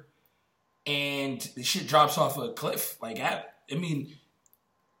 3rd, and the shit drops off a cliff. Like,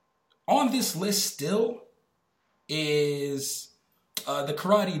 on this list still is the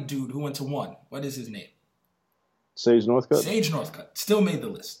karate dude who went to 1. What is his name? Sage Northcutt? Sage Northcutt. Still made the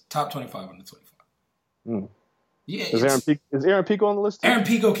list. Top 25 under 25. Mm. Yeah. Is Aaron Pico on the list too? Aaron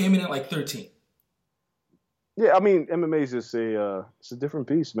Pico came in at like 13. Yeah, MMA is just it's a different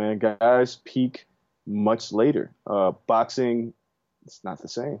beast, man. Guys peak much later. Boxing, it's not the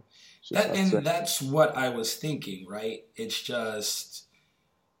same. That's what I was thinking, right? It's just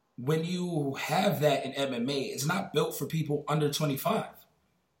when you have that in MMA, it's not built for people under 25.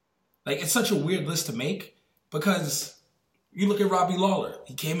 Like, it's such a weird list to make because you look at Robbie Lawler.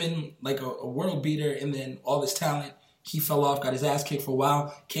 He came in like a world beater, and then all his talent, he fell off, got his ass kicked for a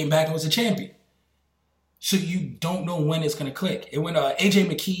while, came back and was a champion. So you don't know when it's going to click. It went AJ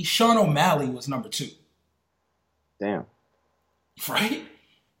McKee, Sean O'Malley was number 2. Damn. Right?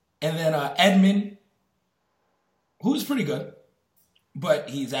 And then Edmund, who's pretty good, but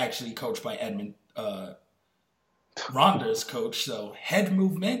he's actually coached by Edmund, Ronda's coach. So head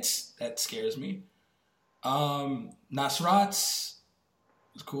movements, that scares me. Nasrat's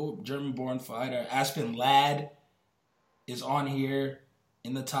is cool, German-born fighter. Aspen Ladd is on here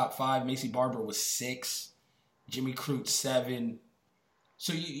in the top 5. Macy Barber was 6. Jimmy Crute 7.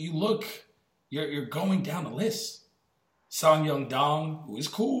 So you look, you're going down the list. Song Young Dong, who is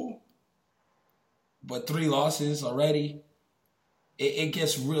cool, but 3 losses already. It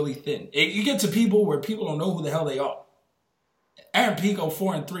gets really thin. You get to people where people don't know who the hell they are. Aaron Pico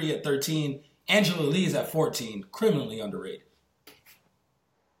 4-3 at 13. Angela Lee's at 14. Criminally underrated.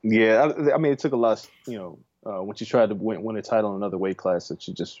 Yeah, I mean, it took a lot, when she tried to win a title in another weight class that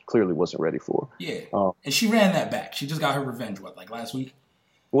she just clearly wasn't ready for. Yeah, and she ran that back. She just got her revenge, last week?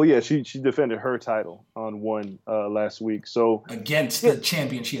 Well, yeah, she defended her title on one last week. So against the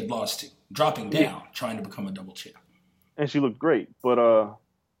champion she had lost to, dropping down, trying to become a double champ. And she looked great. But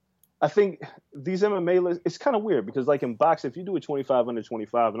I think these MMA lists, it's kind of weird because, like in boxing, if you do a 25 under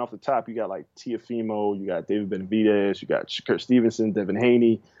 25, and off the top you got like Teofimo, you got David Benavidez, you got Kurt Stevenson, Devin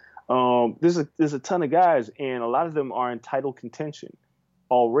Haney. There's a ton of guys, and a lot of them are in title contention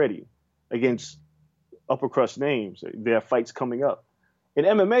already against upper crust names. They have fights coming up. In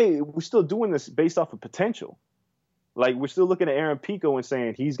MMA, we're still doing this based off of potential. Like, we're still looking at Aaron Pico and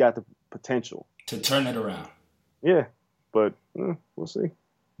saying he's got the potential to turn it around. Yeah, but we'll see.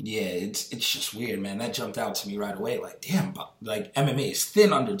 Yeah, it's just weird, man. That jumped out to me right away. Like, damn, like MMA is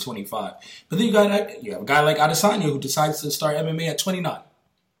thin under 25. But then you have a guy like Adesanya who decides to start MMA at 29.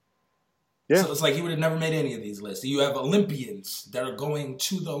 Yeah. So it's like he would have never made any of these lists. You have Olympians that are going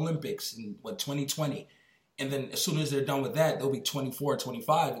to the Olympics in 2020. And then as soon as they're done with that, they'll be 24,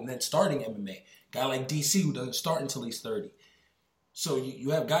 25, and then starting MMA. Guy like DC who doesn't start until he's 30. So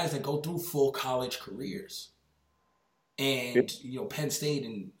you have guys that go through full college careers. And, Penn State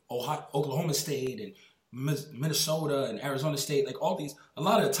and Oklahoma State and Minnesota and Arizona State, like all these, a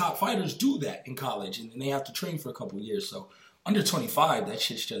lot of the top fighters do that in college, and they have to train for a couple of years. So under 25, that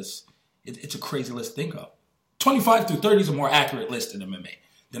shit's just, it's a crazy list to think of. 25 through 30 is a more accurate list in MMA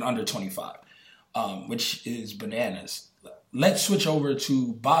than under 25. Which is bananas. Let's switch over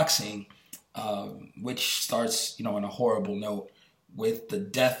to boxing, which starts, on a horrible note with the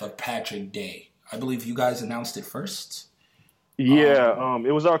death of Patrick Day. I believe you guys announced it first. Yeah,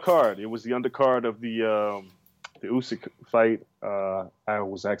 it was our card. It was the undercard of the Usyk fight. I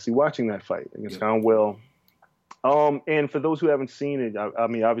was actually watching that fight against Conwell. And for those who haven't seen it, I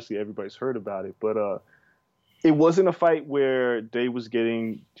mean, obviously everybody's heard about it, but it wasn't a fight where Day was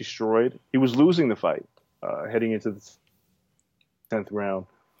getting destroyed. He was losing the fight heading into the 10th round.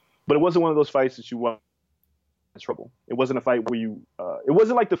 But it wasn't one of those fights that you want in trouble. It wasn't a fight where it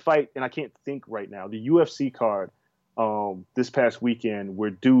wasn't like the fight, and I can't think right now, the UFC card this past weekend where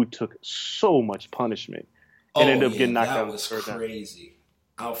dude took so much punishment and ended up getting knocked out. That was crazy.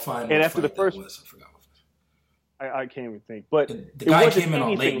 I'll find and after the first, I forgot. I can't even think. But the guy came in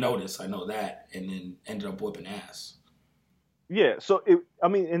on late notice, I know that, and then ended up whipping ass. Yeah, so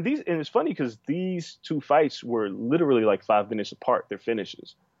and it's funny because these two fights were literally like 5 minutes apart, their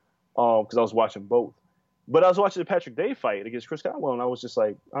finishes. Because I was watching both. But I was watching the Patrick Day fight against Chris Conwell, and I was just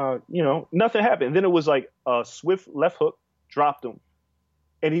like, nothing happened. And then it was like a swift left hook, dropped him,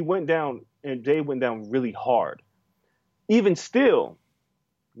 and he went down, and Day went down really hard. Even still,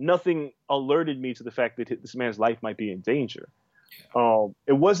 nothing alerted me to the fact that this man's life might be in danger. Yeah.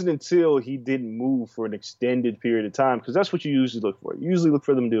 It wasn't until he didn't move for an extended period of time, because that's what you usually look for. You usually look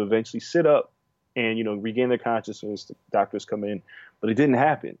for them to eventually sit up and, regain their consciousness. The doctors come in, but it didn't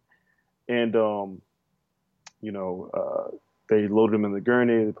happen. And, they loaded him in the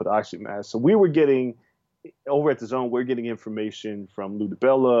gurney, they put oxygen mask. So we were getting, over at the Zone, we're getting information from Lou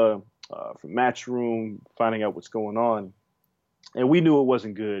DiBella, from Matchroom, finding out what's going on. And we knew it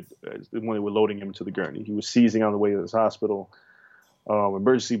wasn't good when they were loading him into the gurney. He was seizing on the way to this hospital,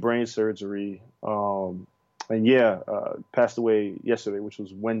 emergency brain surgery. Passed away yesterday, which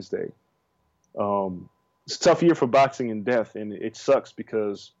was Wednesday. It's a tough year for boxing and death, and it sucks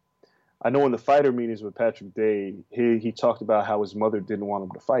because I know in the fighter meetings with Patrick Day, he talked about how his mother didn't want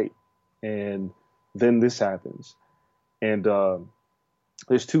him to fight. And then this happens. And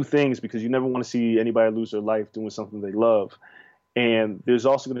there's two things, because you never want to see anybody lose their life doing something they love. And there's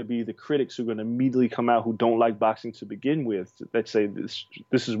also going to be the critics who are going to immediately come out who don't like boxing to begin with, that say this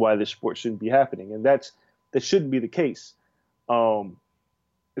is why this sport shouldn't be happening. And that shouldn't be the case.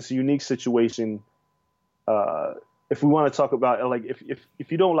 It's a unique situation. If we want to talk about, like,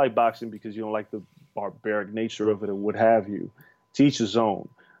 if you don't like boxing because you don't like the barbaric nature of it or what have you, to each his own.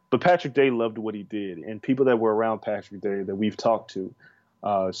 But Patrick Day loved what he did, and people that were around Patrick Day that we've talked to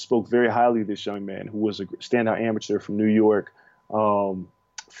spoke very highly of this young man, who was a standout amateur from New York,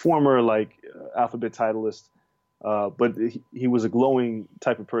 former alphabet titleist, but he was a glowing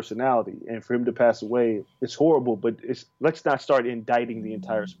type of personality. And for him to pass away, it's horrible. But let's not start indicting the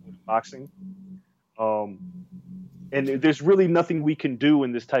entire sport of boxing. And there's really nothing we can do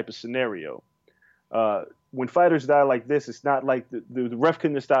in this type of scenario. When fighters die like this, it's not like the ref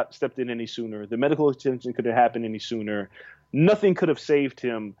couldn't have stepped in any sooner. The medical attention could have happened any sooner. Nothing could have saved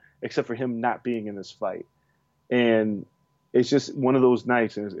him except for him not being in this fight. And it's just one of those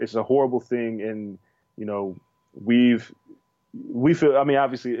nights. And it's a horrible thing. And, we feel, I mean,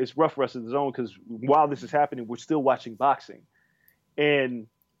 obviously it's rough for us in the zone, because while this is happening, we're still watching boxing. And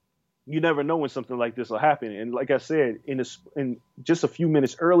you never know when something like this will happen. And like I said, in just a few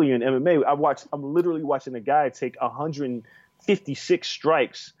minutes earlier in MMA, I'm literally watching a guy take 156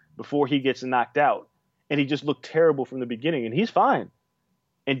 strikes before he gets knocked out. And he just looked terrible from the beginning, and he's fine.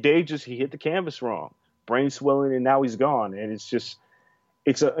 And Dave he hit the canvas wrong, brain swelling, and now he's gone. And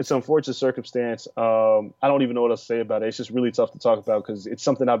it's an unfortunate circumstance. I don't even know what else to say about it. It's just really tough to talk about, because it's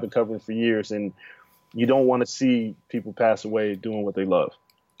something I've been covering for years, and you don't want to see people pass away doing what they love.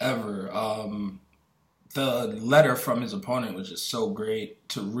 Ever. The letter from his opponent was just so great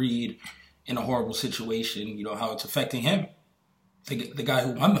to read in a horrible situation, how it's affecting him. The guy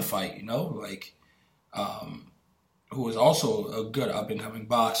who won the fight, who was also a good up-and-coming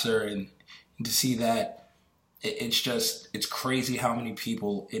boxer, and to see that, it's crazy how many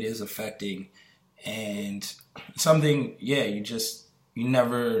people it is affecting, and something, you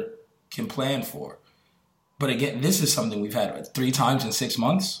never can plan for. But again, this is something we've had 3 times in 6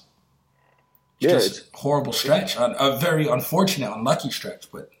 months. It's a horrible stretch, a very unfortunate, unlucky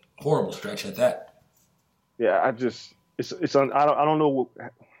stretch, but horrible stretch at that. Yeah, I don't know.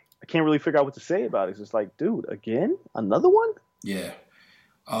 I can't really figure out what to say about it. It's just like, dude, again, another one? Yeah.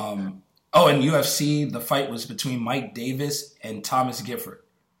 And UFC, the fight was between Mike Davis and Thomas Gifford.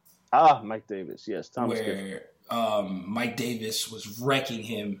 Mike Davis, yes, Thomas Gifford. Mike Davis was wrecking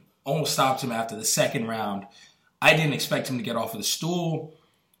him. Almost stopped him after the second round. I didn't expect him to get off of the stool,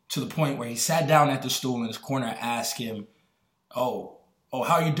 to the point where he sat down at the stool and his corner asked him, how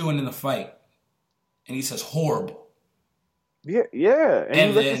are you doing in the fight? And he says, horrible. Yeah.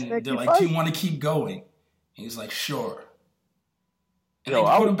 And then they're like, do you want to keep going? And he's like, sure. And they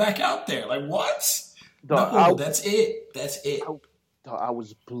put him back out there. Like, what? No, that's it. That's it. I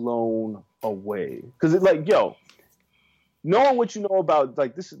was blown away. Because knowing what you know about,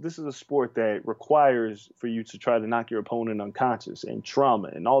 this is a sport that requires for you to try to knock your opponent unconscious, and trauma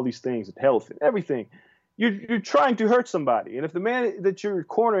and all these things, and health and everything. You're trying to hurt somebody. And if the man that you're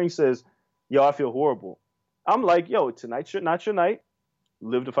cornering says, I feel horrible, I'm like, tonight's not your night.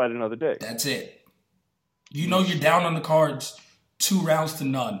 Live to fight another day. That's it. You're down on the cards 2 rounds to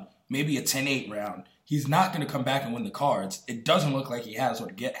none, maybe a 10-8 round. He's not going to come back and win the cards. It doesn't look like he has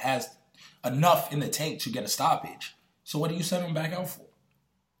enough in the tank to get a stoppage. So what do you send him back out for?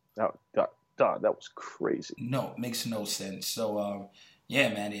 That was crazy. No, it makes no sense. So,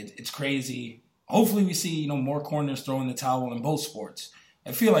 man, it's crazy. Hopefully we see, more corners throwing the towel in both sports.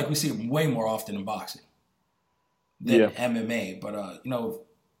 I feel like we see it way more often in boxing than MMA. But,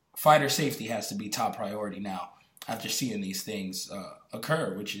 fighter safety has to be top priority now after seeing these things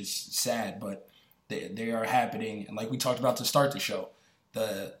occur, which is sad, but they are happening. And like we talked about to start the show,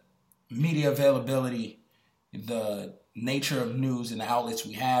 the media availability, the nature of news and the outlets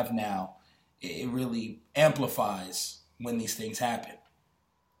we have now, it really amplifies when these things happen.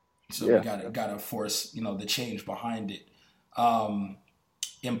 So we gotta force, the change behind it.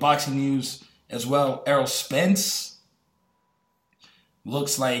 In boxing news as well, Errol Spence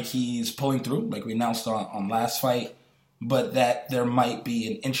looks like he's pulling through, like we announced on last fight, but that there might be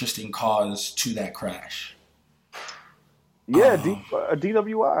an interesting cause to that crash. Yeah, a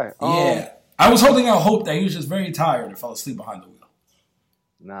DWI. Yeah. I was holding out hope that he was just very tired and fell asleep behind the wheel.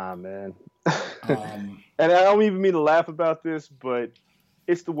 Nah, man. And I don't even mean to laugh about this, but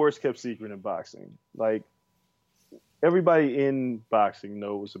it's the worst kept secret in boxing. Like, everybody in boxing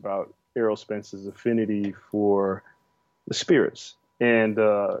knows about Errol Spence's affinity for the spirits. And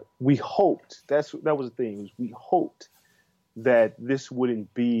we hoped, that was the thing, we hoped that this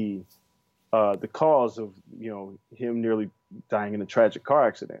wouldn't be the cause of, him nearly dying in a tragic car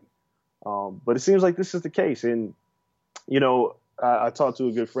accident. But it seems like this is the case. And, I talked to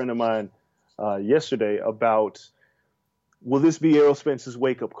a good friend of mine yesterday about, will this be Errol Spence's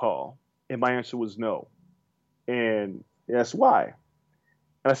wake-up call? And my answer was no. And that's why.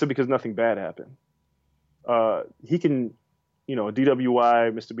 And I said, because nothing bad happened. He can, a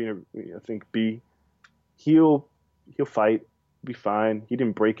DWI, misdemeanor, I think B, he'll fight, be fine. He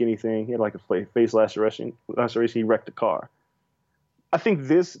didn't break anything. He had like a face laceration. He wrecked a car. I think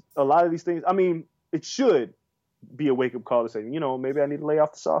a lot of these things, it should be a wake-up call to say, maybe I need to lay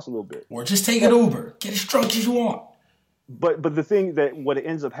off the sauce a little bit. Or just take an Uber. Get as drunk as you want. But the thing that what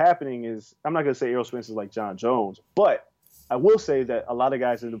ends up happening is, I'm not going to say Errol Spence is like John Jones, but I will say that a lot of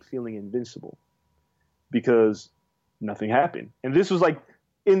guys end up feeling invincible because nothing happened. And this was like,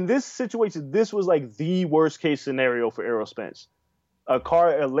 in this situation, this was like the worst case scenario for Errol Spence. A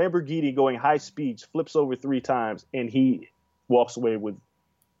Lamborghini going high speeds, flips over 3 times, and he walks away with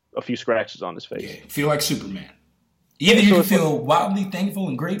a few scratches on his face. Yeah, feel like Superman. Either you can feel wildly thankful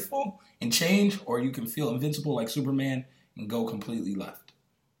and grateful and change, or you can feel invincible like Superman and go completely left.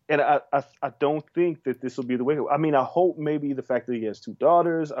 And I don't think that this will be the way. I hope maybe the fact that he has 2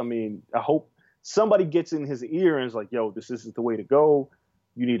 daughters. I hope somebody gets in his ear and is like, yo, this isn't the way to go.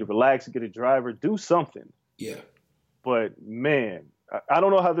 You need to relax, get a driver, do something. Yeah. But, man, I don't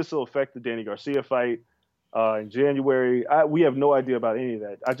know how this will affect the Danny Garcia fight in January. We have no idea about any of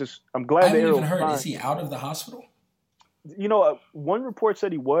that. I'm glad I haven't even heard. Is he out of the hospital? One report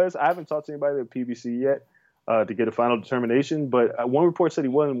said he was. I haven't talked to anybody at PBC yet to get a final determination. But one report said he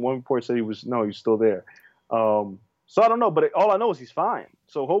was, and one report said he was still there. So I don't know. But all I know is he's fine.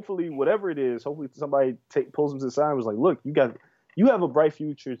 So hopefully, whatever it is, hopefully somebody pulls him to the side and was like, look, you have a bright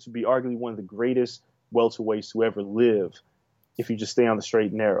future to be arguably one of the greatest welterweights to ever live if you just stay on the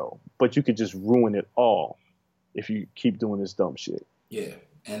straight and narrow. But you could just ruin it all if you keep doing this dumb shit. Yeah,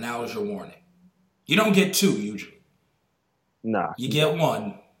 and that was your warning. You don't get 2 usually. Nah. You get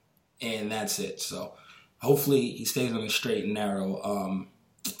 1, and that's it. So hopefully he stays on the straight and narrow.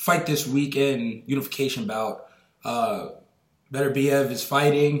 Fight this weekend, unification bout. Better Biev is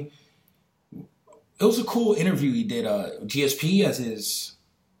fighting. It was a cool interview he did. GSP as his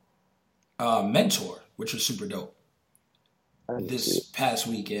mentor, which was super dope. This past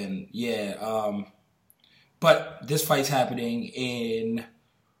weekend. Yeah. But this fight's happening in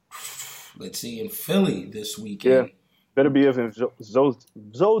Philly this weekend. Yeah. Better be in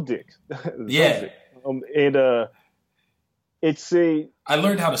Zoldyck. Yeah. And it's I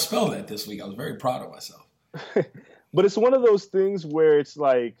learned how to spell that this week. I was very proud of myself. But it's one of those things where it's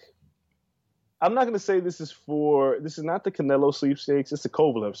like, I'm not going to say this is not the Canelo sweepstakes. It's the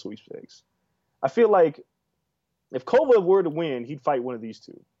Kovalev sweepstakes. I feel like if Kovalev were to win, he'd fight one of these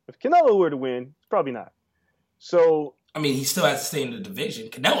 2. If Canelo were to win, probably not. So he still has to stay in the division.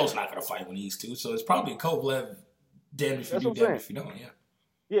 Canelo's not going to fight one of these 2, so it's probably Kovalev. Damn if you do, damn if you don't. Yeah.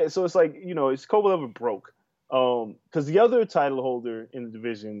 Yeah. So it's like it's Kovalev or broke. Because the other title holder in the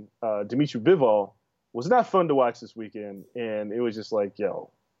division, Dmitry Bivol, was not fun to watch this weekend, and it was just like,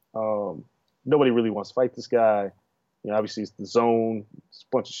 nobody really wants to fight this guy. Obviously it's the zone, it's a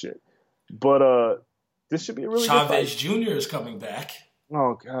bunch of shit. But this should be a really good fight. Chavez Jr. is coming back.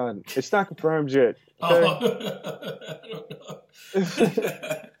 Oh God, it's not confirmed yet. Okay? I don't know.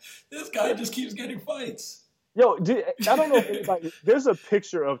 This guy just keeps getting fights. Yo, I don't know if anybody. There's a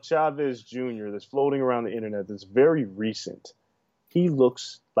picture of Chavez Jr. that's floating around the internet that's very recent. He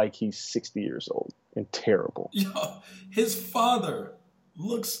looks like he's 60 years old and terrible. Yo, his father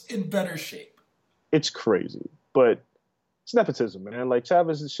looks in better shape. It's crazy, but it's nepotism, man. Like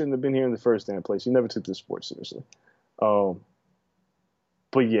Chavez shouldn't have been here in the first damn place. He never took this sport seriously. But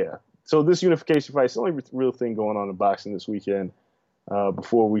yeah, so this unification fight is the only real thing going on in boxing this weekend.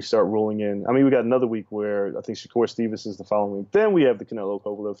 Before we start rolling in. We got another week where I think Shakur Stevens is the following week. Then we have the Canelo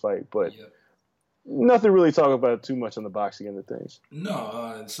Kovalev fight, but nothing really to talk about too much on the boxing end of things.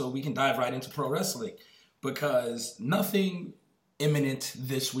 No, so we can dive right into pro wrestling because nothing imminent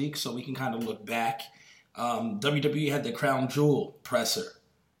this week, so we can kind of look back. WWE had the Crown Jewel presser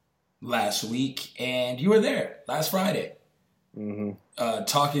last week, and you were there last Friday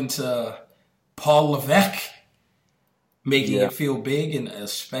talking to Paul Levesque, making it feel big and a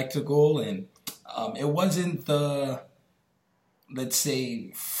spectacle. And it wasn't the, let's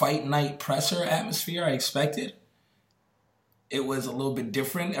say, fight night presser atmosphere I expected. it was a little bit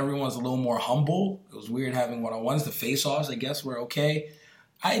different. Everyone was a little more humble. It was weird having one-on-ones. The face-offs, I guess, were okay.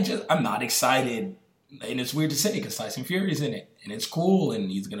 I'm not excited. And it's weird to say because Tyson Fury's in it. And it's cool. And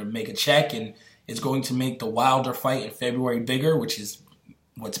he's going to make a check. And it's going to make the Wilder fight in February bigger, which is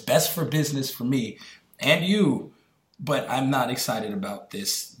what's best for business for me and you. But I'm not excited about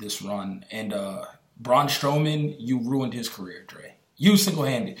this run. And Braun Strowman, you ruined his career, Dre. You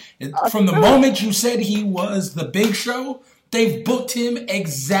single-handed. From the moment you said he was the Big Show, they've booked him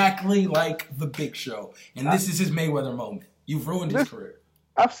exactly like the Big Show. And this is his Mayweather moment. You've ruined his career.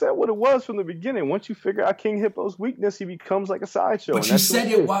 I've said what it was from the beginning. Once you figure out King Hippo's weakness, he becomes like a sideshow. But you said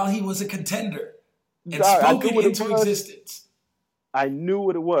it while he was a contender and spoke it into existence. I knew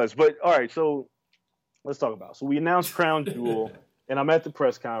what it was. But, all right, so let's talk about it. So we announced Crown Jewel, and I'm at the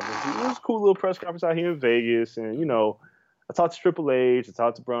press conference. It was a cool little press conference out here in Vegas. And, you know, I talked to Triple H. I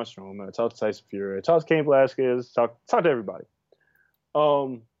talked to Braun Strowman. I talked to Tyson Fury. I talked to Cain Velasquez. Talked to everybody.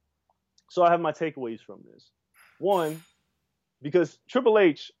 So I have my takeaways from this. One, because Triple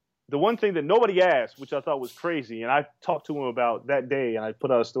H, the one thing that nobody asked, which I thought was crazy, and I talked to him about that day, and I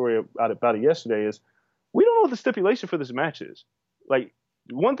put out a story about it yesterday, is we don't know what the stipulation for this match is. Like,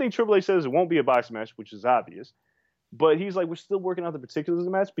 one thing Triple H says, it won't be a boxing match, which is obvious. But he's like, we're still working out the particulars of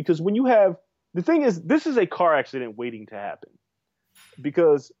the match, because when you have – the thing is, this is a car accident waiting to happen.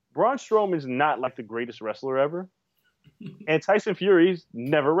 Because Braun Strowman is not like the greatest wrestler ever, and Tyson Fury's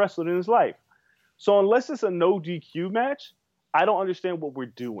never wrestled in his life. So unless it's a no DQ match, I don't understand what we're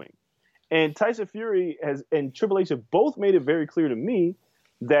doing. And Tyson Fury and Triple H have both made it very clear to me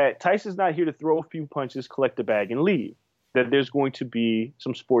that Tyson's not here to throw a few punches, collect the bag, and leave. That there's going to be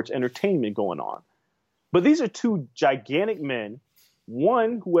some sports entertainment going on. But these are two gigantic men,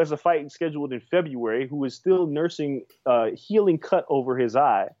 one who has a fight scheduled in February, who is still nursing a healing cut over his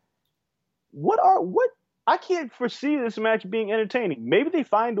eye. I can't foresee this match being entertaining. Maybe they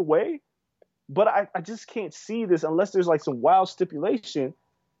find a way, but I just can't see this unless there's like some wild stipulation.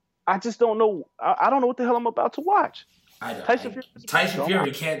 I just don't know. I don't know what the hell I'm about to watch. Tyson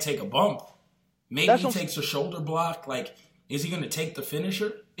Fury can't take a bump. Maybe he takes a shoulder block. Like, is he going to take the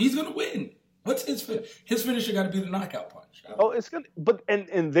finisher? He's going to win. What's his finisher? His finisher got to be the knockout punch. It's good. But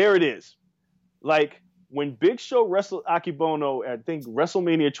and there it is. Like when Big Show wrestled Akibono at, I think,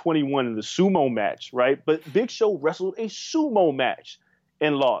 WrestleMania 21 in the sumo match, right? But Big Show wrestled a sumo match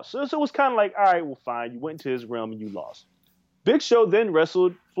and lost. So it was kind of like, all right, well, fine. You went into his realm and you lost. Big Show then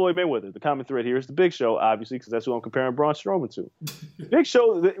wrestled Floyd Mayweather. The common thread here is the Big Show, obviously, because that's who I'm comparing Braun Strowman to. Big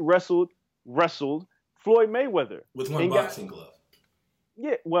Show wrestled Floyd Mayweather. With one boxing glove.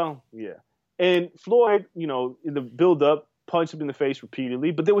 Yeah, well, yeah. And Floyd, you know, in the build-up, punched him in the face repeatedly.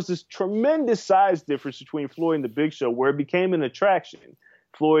 But there was this tremendous size difference between Floyd and the Big Show where it became an attraction.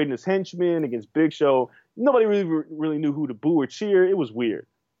 Floyd and his henchmen against Big Show. Nobody really knew who to boo or cheer. It was weird.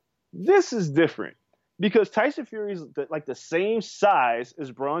 This is different because Tyson Fury is like the same size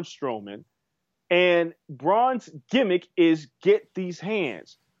as Braun Strowman. And Braun's gimmick is get these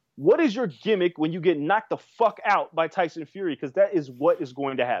hands. What is your gimmick when you get knocked the fuck out by Tyson Fury? Because that is what is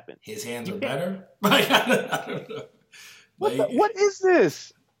going to happen. His hands are better? Like, I don't know. What is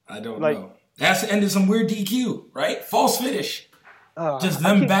this? I don't know. It has to end in some weird DQ, right? False finish. Just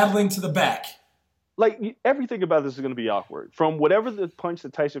them battling to the back. Like, everything about this is going to be awkward. From whatever the punch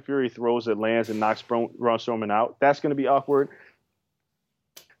that Tyson Fury throws that lands and knocks Braun Strowman out, that's going to be awkward.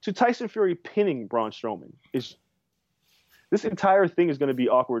 To Tyson Fury pinning Braun Strowman this entire thing is going to be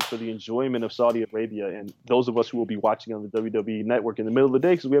awkward for the enjoyment of Saudi Arabia and those of us who will be watching on the WWE network in the middle of the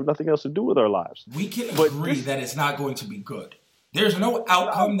day because we have nothing else to do with our lives. We can agree that it's not going to be good. There's no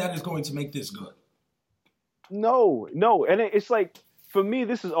outcome that is going to make this good. No. And it's like, for me,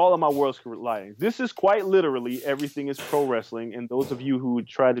 this is all of my world's colliding. This is quite literally everything is pro wrestling, and those of you who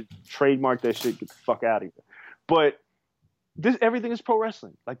try to trademark that shit, get the fuck out of here. But everything is pro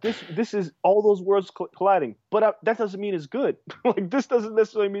wrestling. Like this is all those worlds colliding. But that doesn't mean it's good. Like this doesn't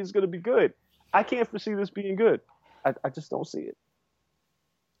necessarily mean it's going to be good. I can't foresee this being good. I just don't see it.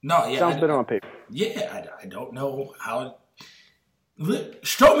 No, yeah, sounds better on paper. Yeah, I don't know how.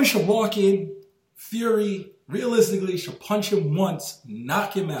 Strowman should walk in. Fury realistically should punch him once,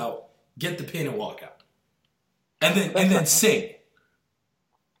 knock him out, get the pin, and walk out, and then sing.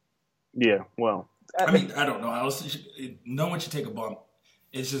 Yeah, well. I mean, I don't know. No one should take a bump.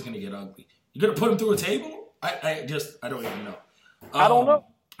 It's just going to get ugly. You're going to put him through a table? I don't even know. I don't know.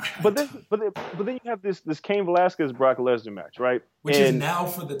 But then you have this Cain Velasquez Brock Lesnar match, right? Which is now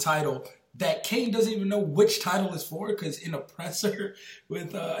for the title that Cain doesn't even know which title is for because in a presser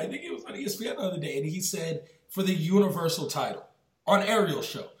with, I think it was on ESPN the other day, and he said for the Universal title on Ariel's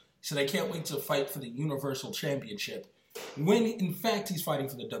show. He said, I can't wait to fight for the Universal Championship. when in fact he's fighting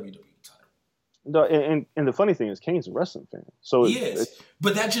for the WWE title. No, and the funny thing is, Kane's a wrestling fan, so He is.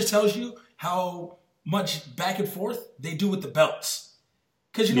 But that just tells you how much back and forth they do with the belts.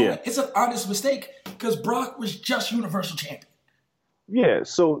 Because you know what? It's an honest mistake. Because Brock was just Universal Champion. Yeah.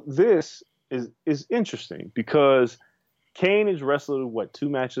 So this is interesting because Kane has wrestled 2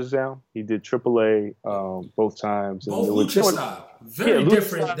 matches now. He did AAA both times. Both lucha style, very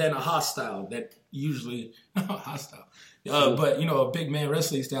different than a hostile that usually hostile. But a big man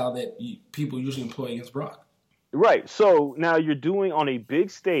wrestling style that people usually employ against Brock. Right. So now you're doing on a big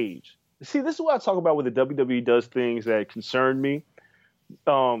stage. See, this is what I talk about when the WWE does things that concern me,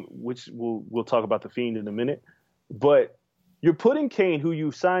 which we'll talk about the Fiend in a minute. But you're putting Kane, who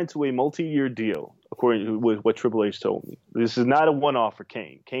you signed to a multi-year deal, according to what Triple H told me. This is not a one-off for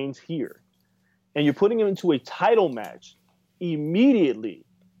Kane. Kane's here. And you're putting him into a title match immediately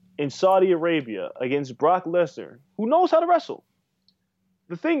in Saudi Arabia against Brock Lesnar, who knows how to wrestle.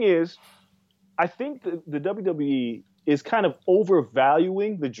 The thing is, I think the WWE is kind of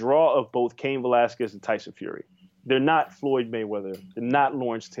overvaluing the draw of both Cain Velasquez and Tyson Fury. They're not Floyd Mayweather. They're not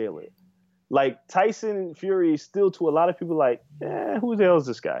Lawrence Taylor. Like, Tyson and Fury is still, to a lot of people, like, who the hell is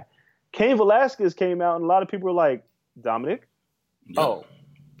this guy? Cain Velasquez came out, and a lot of people were like, Dominic? Yeah. Oh,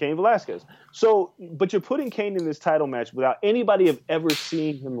 Cain Velasquez. So, but you're putting Kane in this title match without anybody have ever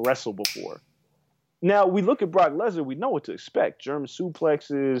seen him wrestle before. Now, we look at Brock Lesnar, we know what to expect. German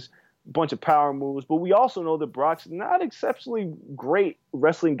suplexes, bunch of power moves, but we also know that Brock's not exceptionally great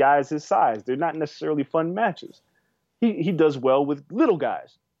wrestling guys his size. They're not necessarily fun matches. He does well with little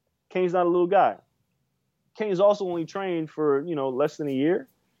guys. Kane's not a little guy. Kane's also only trained for, less than a year.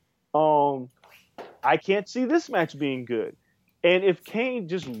 I can't see this match being good. And if Kane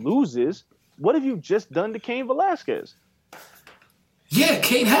just loses, what have you just done to Cain Velasquez? Yeah,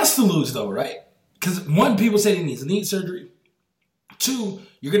 Kane has to lose though, right? Because one, people say he needs knee surgery. 2,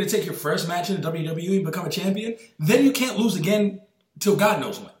 you're going to take your first match in the WWE and become a champion. Then you can't lose again till God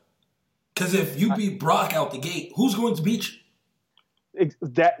knows when. Because if you beat Brock out the gate, who's going to beat you?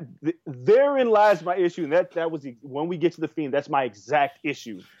 Therein lies my issue. And that was when we get to the Fiend, that's my exact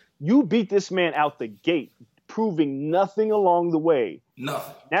issue. You beat this man out the gate, proving nothing along the way.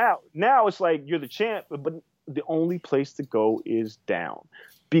 Nothing. Now it's like you're the champ, but the only place to go is down.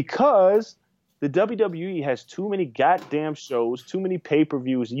 Because the WWE has too many goddamn shows, too many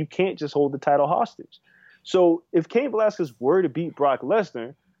pay-per-views, and you can't just hold the title hostage. So if Cain Velasquez were to beat Brock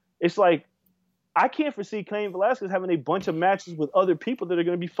Lesnar, it's like, I can't foresee Cain Velasquez having a bunch of matches with other people that are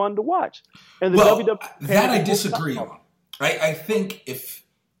going to be fun to watch. And WWE that I disagree on. I think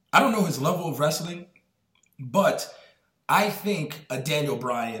I don't know his level of wrestling, but I think a Daniel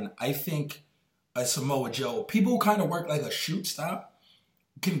Bryan, I think a Samoa Joe, people who kind of work like a shoot style,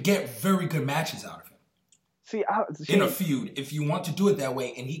 can get very good matches out of him. See, in a feud, if you want to do it that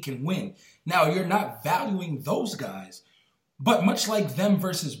way, and he can win. Now, you're not valuing those guys, but much like them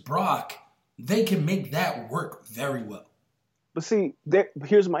versus Brock, they can make that work very well. But see,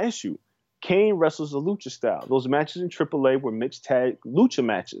 here's my issue. Kane wrestles a lucha style. Those matches in AAA were mixed tag lucha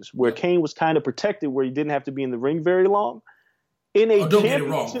matches, where Kane was kind of protected, where he didn't have to be in the ring very long. Don't get it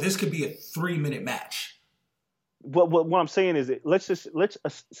wrong. This could be a 3-minute match. What I'm saying is that let's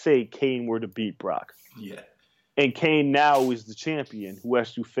say Kane were to beat Brock. Yeah. And Kane now is the champion who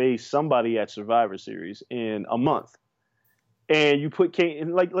has to face somebody at Survivor Series in a month. And you put Kane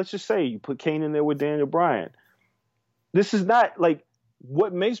in, let's just say you put Kane in there with Daniel Bryan. This is not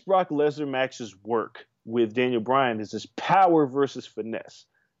what makes Brock Lesnar matches work with Daniel Bryan is this power versus finesse.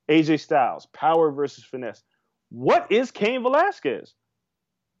 AJ Styles, power versus finesse. What is Cain Velasquez?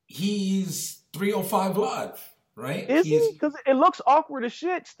 He's 305 Live. Right? Is he? Because it looks awkward as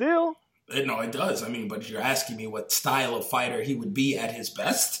shit still. No, it does. I mean, but you're asking me what style of fighter he would be at his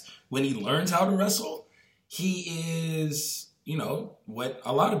best when he learns how to wrestle. He is, what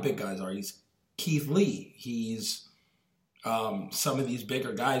a lot of big guys are. He's Keith Lee. He's some of these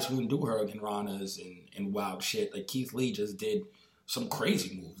bigger guys who can do Hurricane Ranas and wild shit. Like Keith Lee just did some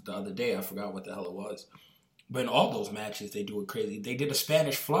crazy move the other day. I forgot what the hell it was. But in all those matches, they do it crazy. They did a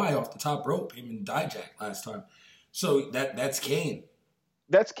Spanish fly off the top rope, him and Dijak last time. So that's Kane.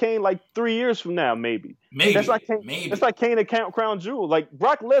 That's Kane 3 years from now, maybe. That's like Kane, maybe. That's like Kane at Crown Jewel. Like,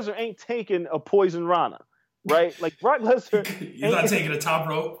 Brock Lesnar ain't taking a Poison Rana, right? Like, Brock Lesnar... He's not taking a top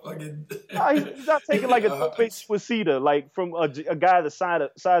rope? He's not taking a tope suicida, from a guy the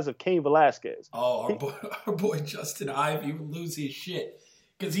size of Cain Velasquez. Oh, our boy Justin Ivey would lose his shit.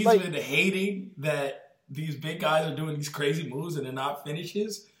 Because he's been hating that these big guys are doing these crazy moves and they're not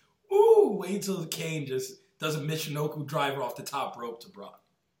finishes. Ooh, wait till Kane just does a Michinoku driver off the top rope to Brock.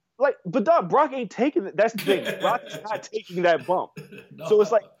 but dog, Brock ain't taking it. That's the thing. Brock is not taking that bump. No. So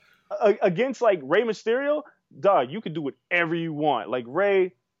it's like against like Rey Mysterio, dog, you can do whatever you want. Like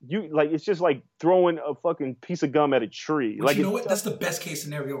Rey, it's just like throwing a fucking piece of gum at a tree. But like you know what? That's the best case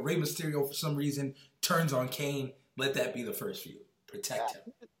scenario. Rey Mysterio, for some reason, turns on Kane. Let that be the first feud. Protect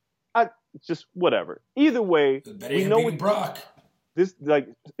him. Just whatever. Either way, we know Brock. This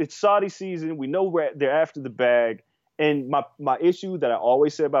it's Saudi season. We know they're after the bag. And my issue that I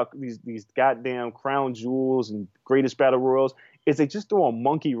always say about these goddamn crown jewels and greatest battle royals is they just throw a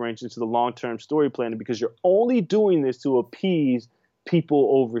monkey wrench into the long-term story planning because you're only doing this to appease people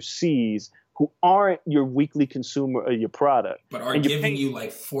overseas who aren't your weekly consumer of your product. But are giving you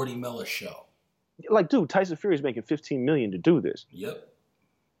like $40 million a show. Like, dude, Tyson Fury is making $15 million to do this. Yep.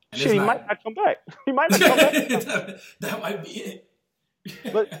 And shit, he might not come back. He might not come back. That might be it.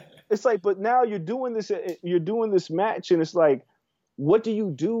 But it's like, but now you're doing this match, and it's like, what do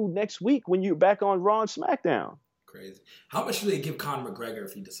you do next week when you're back on Raw and SmackDown? Crazy. How much do they give Conor McGregor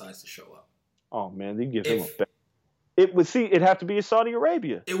if he decides to show up? Oh man, they give him a bet. It'd have to be in Saudi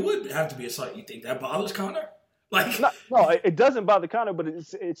Arabia. It would have to be a Saudi. You think that bothers Conor? Like, no, it doesn't bother Conor, but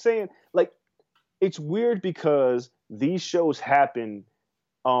it's saying like it's weird because these shows happen,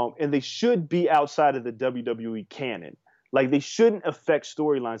 and they should be outside of the WWE canon. Like, they shouldn't affect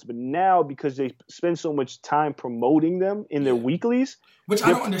storylines, but now because they spend so much time promoting them in their weeklies. Which I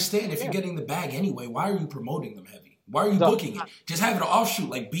don't understand. If you're getting the bag anyway, why are you promoting them heavy? Why are you booking it? Just have it an offshoot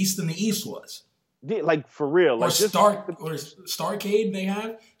like Beast in the East was. Yeah, like, for real. Or Starcade they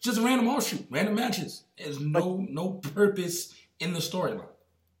have. Just a random offshoot, random matches. There's no purpose in the storyline.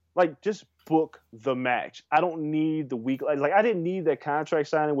 Like, just book the match. I don't need the week. Like, I didn't need that contract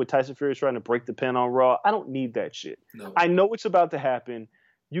signing with Tyson Fury trying to break the pin on Raw. I don't need that shit. No. I know it's about to happen.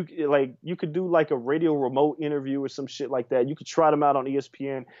 You could do like a radio remote interview or some shit like that. You could try them out on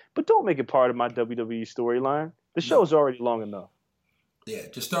ESPN, but don't make it part of my WWE storyline. The show's already long enough. Yeah,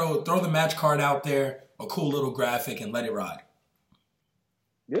 just throw the match card out there, a cool little graphic, and let it ride.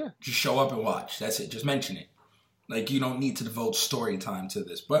 Yeah. Just show up and watch. That's it. Just mention it. Like, you don't need to devote story time to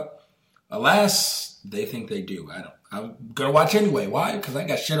this. But alas, they think they do. I'm going to watch anyway. Why? Because I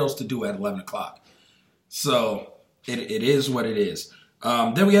got shit else to do at 11 o'clock. So it is what it is.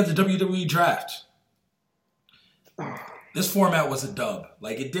 Then we have the WWE draft. This format was a dub.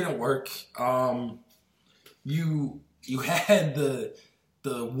 Like, it didn't work. You had the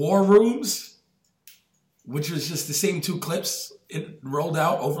war rooms, which was just the same two clips. It rolled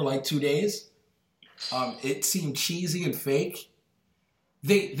out over like 2 days. It seemed cheesy and fake.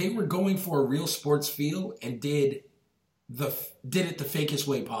 They were going for a real sports feel and did it the fakest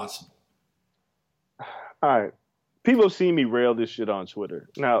way possible. All right. People have seen me rail this shit on Twitter.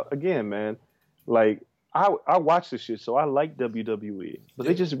 Now, again, man, like, I watch this shit, so I like WWE. But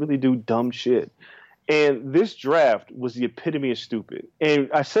they just really do dumb shit. And this draft was the epitome of stupid.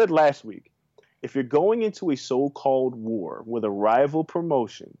 And I said last week, if you're going into a so-called war with a rival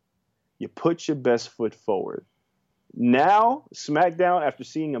promotion, you put your best foot forward. Now, SmackDown, after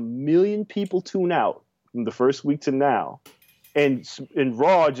seeing 1 million people tune out from the first week to now, and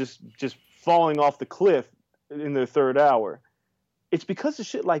Raw just falling off the cliff in their third hour, it's because of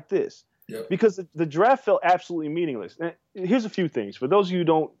shit like this. Yep. Because the draft felt absolutely meaningless. And here's a few things. For those of you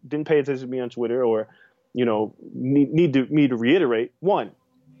who didn't pay attention to me on Twitter or, need me to reiterate. One,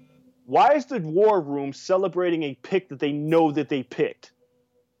 why is the War Room celebrating a pick that they know that they picked?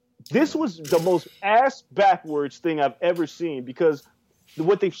 This was the most ass backwards thing I've ever seen, because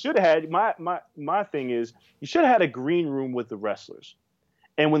what they should have had, my thing is, you should have had a green room with the wrestlers.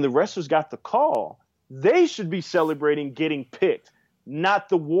 And when the wrestlers got the call, they should be celebrating getting picked, not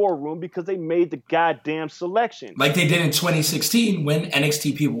the War Room, because they made the goddamn selection. Like they did in 2016 when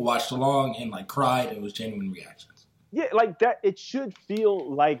NXT people watched along and like cried. It was genuine reactions. Yeah, like that. It should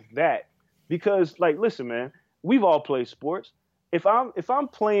feel like that, because like, listen, man, we've all played sports. If I'm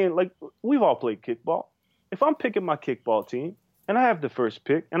playing, like, we've all played kickball. If I'm picking my kickball team and I have the first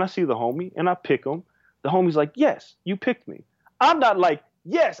pick and I see the homie and I pick him, the homie's like, yes, you picked me. I'm not like,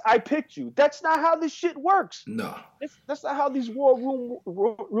 yes, I picked you. That's not how this shit works. No. That's not how these War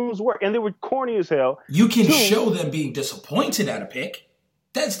Rooms work. And they were corny as hell. You can show them being disappointed at a pick.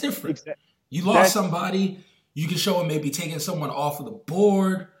 That's different. Exactly. You lost somebody. You can show them maybe taking someone off of the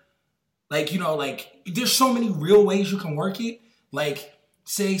board. Like, there's so many real ways you can work it. Like,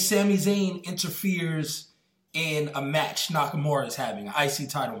 say Sami Zayn interferes in a match Nakamura is having, an IC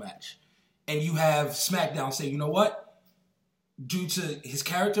title match. And you have SmackDown say, you know what? Due to his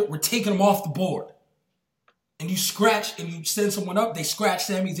character, we're taking him off the board. And you scratch and you send someone up, they scratch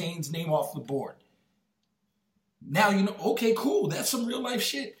Sami Zayn's name off the board. Now, okay, cool. That's some real life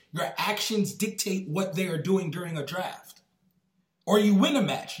shit. Your actions dictate what they are doing during a draft. Or you win a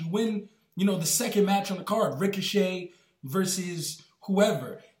match. You win, the second match on the card, Ricochet versus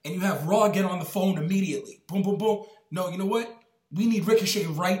whoever. And you have Raw get on the phone immediately. Boom, boom, boom. No, you know what? We need Ricochet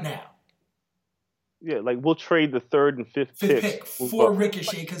right now. Yeah, like we'll trade the third and fifth pick for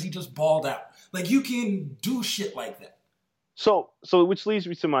Ricochet because he just balled out. Like, you can do shit like that. So which leads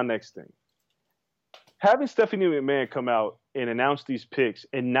me to my next thing. Having Stephanie McMahon come out and announce these picks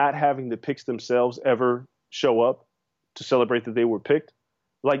and not having the picks themselves ever show up to celebrate that they were picked.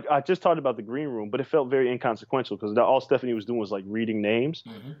 Like, I just talked about the green room, but it felt very inconsequential because all Stephanie was doing was like reading names.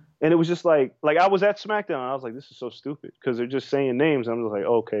 Mm-hmm. And it was just like I was at SmackDown and I was like, this is so stupid because they're just saying names. And I'm just like,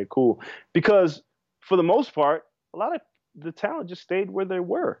 okay, cool. Because for the most part, a lot of the talent just stayed where they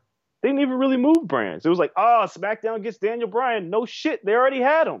were. They didn't even really move brands. It was like, SmackDown gets Daniel Bryan. No shit. They already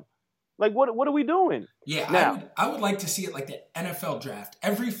had him. Like, what are we doing? Yeah, now, I would like to see it like the NFL draft.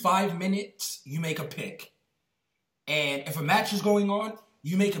 Every 5 minutes, you make a pick. And if a match is going on,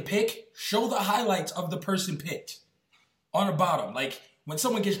 you make a pick, show the highlights of the person picked on the bottom. Like, when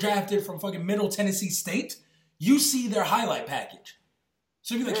someone gets drafted from fucking Middle Tennessee State, you see their highlight package.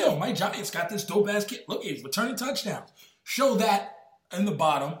 So you're like, yo, my Giants got this dope-ass kid. Look, he's returning touchdowns. Show that in the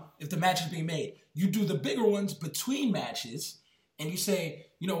bottom if the match is being made. You do the bigger ones between matches, and you say,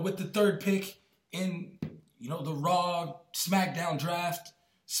 with the third pick in, the Raw SmackDown draft,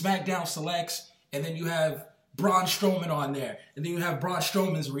 SmackDown selects, and then you have Braun Strowman on there. And then you have Braun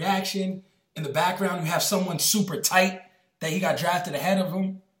Strowman's reaction. In the background, you have someone super tight that he got drafted ahead of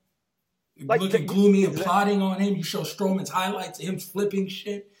him. Looking gloomy and plotting on him. You show Strowman's highlights, him flipping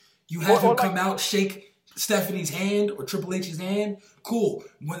shit. You have him come out, shake Stephanie's hand or Triple H's hand. Cool.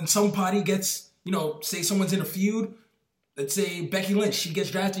 When somebody gets, say someone's in a feud, let's say Becky Lynch, she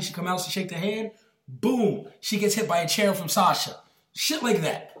gets drafted, she come out to shake the hand. Boom. She gets hit by a chair from Sasha. Shit like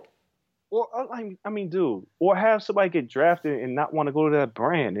that. Or, dude, or have somebody get drafted and not want to go to that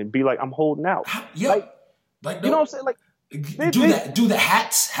brand and be like, I'm holding out. Yeah. Like, you know what I'm saying? Like, do the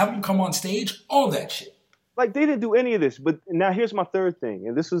hats, have them come on stage, all that shit. Like, they didn't do any of this. But now here's my third thing,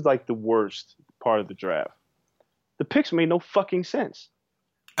 and this is like the worst part of the draft. The picks made no fucking sense.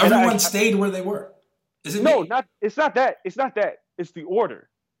 Everyone stayed where they were. Is it no, me? It's not that. It's not that. It's the order.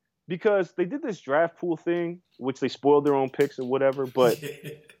 Because they did this draft pool thing, which they spoiled their own picks and whatever, but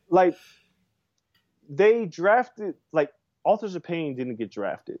like they drafted, like Authors of Pain didn't get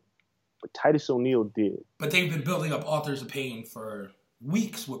drafted, but Titus O'Neil did. But they've been building up Authors of Pain for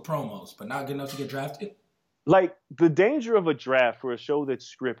weeks with promos, but not good enough to get drafted? Like, the danger of a draft for a show that's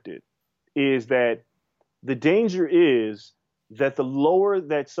scripted is that the danger is that the lower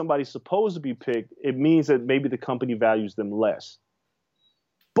that somebody's supposed to be picked, it means that maybe the company values them less.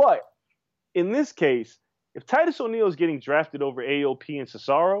 But in this case, if Titus O'Neil is getting drafted over AOP and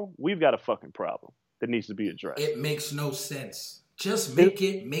Cesaro, we've got a fucking problem that needs to be addressed. It makes no sense. Just make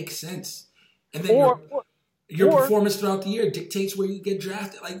it make sense. And then your performance throughout the year dictates where you get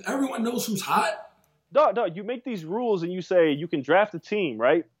drafted. Like, everyone knows who's hot. No, you make these rules and you say you can draft a team,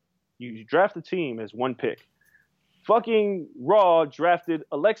 right? You draft a team as one pick. Fucking Raw drafted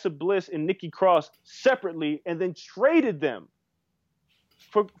Alexa Bliss and Nikki Cross separately and then traded them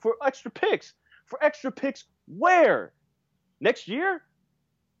for extra picks. For extra picks where? Next year?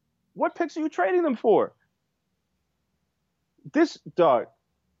 What picks are you trading them for? This, dog,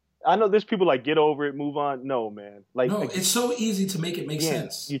 I know there's people like, get over it, move on. No, man. No, it's so easy to make it make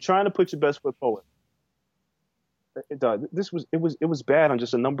sense. You're trying to put your best foot forward. Dog, it was bad on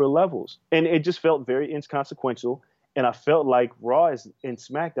just a number of levels. And it just felt very inconsequential. And I felt like Raw and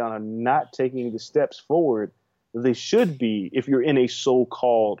SmackDown are not taking the steps forward they should be if you're in a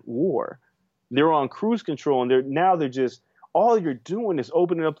so-called war. They're on cruise control, and they're just, all you're doing is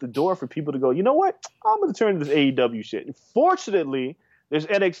opening up the door for people to go, you know what? I'm going to turn to this AEW shit. And fortunately, there's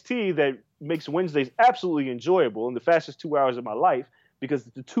NXT that makes Wednesdays absolutely enjoyable in the fastest 2 hours of my life because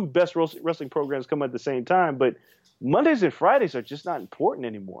the two best wrestling programs come at the same time. But Mondays and Fridays are just not important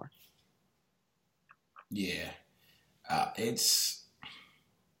anymore. Yeah.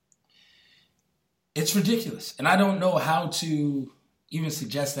 It's ridiculous. And I don't know how to even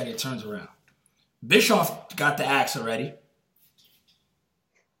suggest that it turns around. Bischoff got the axe already.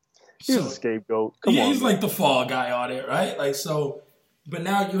 He's a scapegoat. Come on. He's like the fall guy on it, right? Like, so, but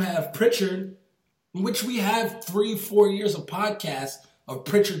now you have Pritchard, which we have 3-4 years of podcasts of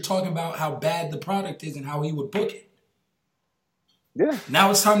Pritchard talking about how bad the product is and how he would book it. Yeah.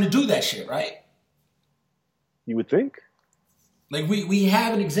 Now it's time to do that shit, right? You would think. Like, we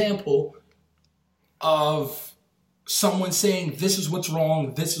have an example of someone saying, this is what's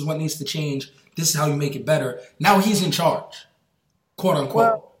wrong, this is what needs to change, this is how you make it better. Now he's in charge, quote unquote.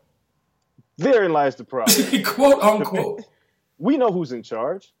 Well, therein lies the problem. Quote unquote. We know who's in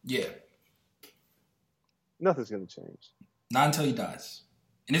charge. Yeah. Nothing's going to change. Not until he dies.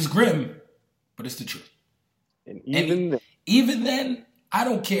 And it's grim, but it's the truth. And even then, I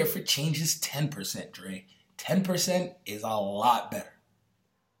don't care if it changes 10%, Dre. 10% is a lot better.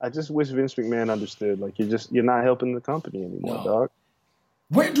 I just wish Vince McMahon understood. Like, you're not helping the company anymore, dog.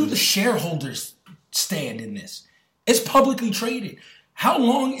 Where do the shareholders stand in this? It's publicly traded. How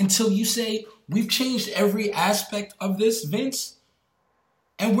long until you say, we've changed every aspect of this, Vince,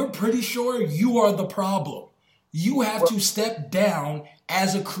 and we're pretty sure you are the problem. You have to step down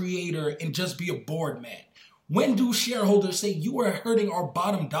as a creator and just be a board man. When do shareholders say you are hurting our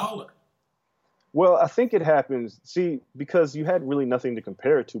bottom dollar? Well, I think it happens, because you had really nothing to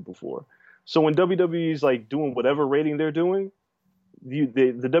compare it to before. So when WWE's like doing whatever rating they're doing, the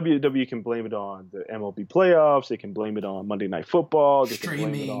WWE can blame it on the MLB playoffs. They can blame it on Monday Night Football. They can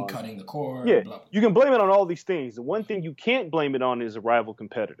blame it on cutting the cord. Yeah, blah, blah. You can blame it on all these things. The one thing you can't blame it on is a rival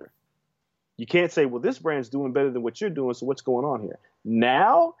competitor. You can't say, well, this brand's doing better than what you're doing, so what's going on here?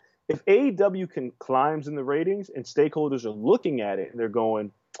 Now, if AEW climbs in the ratings and stakeholders are looking at it and they're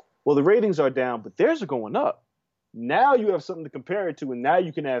going, well, the ratings are down, but theirs are going up. Now you have something to compare it to, and now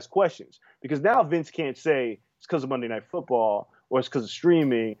you can ask questions. Because now Vince can't say it's because of Monday Night Football, or it's because of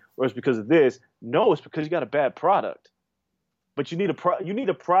streaming, or it's because of this. No, it's because you got a bad product. But you need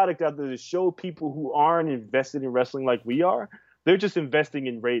a product out there to show people who aren't invested in wrestling like we are. They're just investing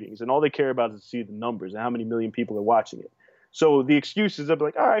in ratings, and all they care about is to see the numbers and how many million people are watching it. So the excuses are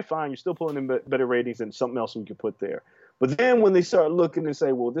like, all right, fine, you're still pulling in better ratings than something else we could put there. But then when they start looking and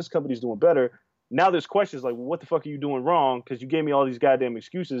say, well, this company's doing better, now there's questions like, well, what the fuck are you doing wrong? Because you gave me all these goddamn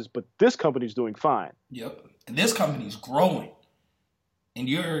excuses, but this company's doing fine. Yep. And this company's growing. And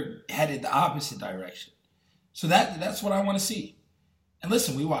you're headed the opposite direction. So that's what I want to see. And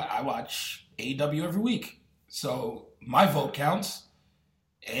listen, I watch AEW every week. So my vote counts,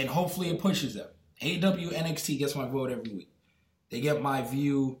 and hopefully it pushes them. AEW NXT gets my vote every week. They get my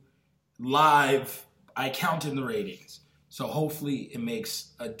view live. I count in the ratings. So hopefully it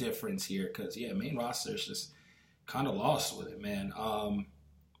makes a difference here because, main roster is just kind of lost with it, man.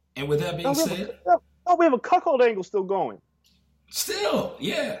 And with that being said... we have a cuckold angle still going. Still,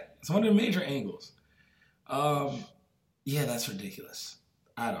 yeah. It's one of the major angles. That's ridiculous.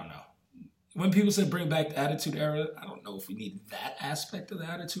 I don't know. When people say bring back the Attitude Era, I don't know if we need that aspect of the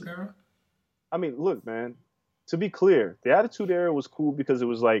Attitude Era. I mean, look, man, to be clear, the Attitude Era was cool because it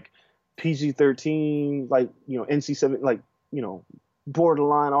was like PG-13, like, NC-7, like,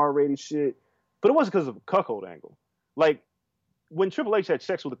 borderline R-rated shit. But it wasn't because of a cuckold angle. Like, when Triple H had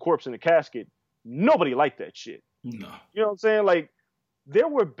sex with a corpse in a casket, nobody liked that shit. No. You know what I'm saying? Like, there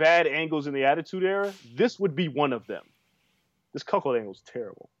were bad angles in the Attitude Era. This would be one of them. This cuckold angle is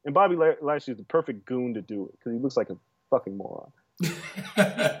terrible. And Bobby Lashley is the perfect goon to do it because he looks like a fucking moron.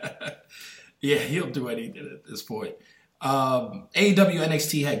 Yeah, he'll do anything at this point. AEW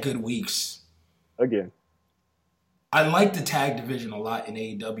NXT had good weeks. Again. I like the tag division a lot in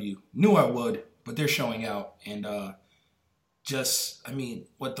AEW. Knew I would, but they're showing out. And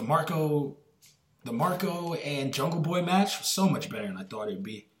what the Marco and Jungle Boy match was so much better than I thought it'd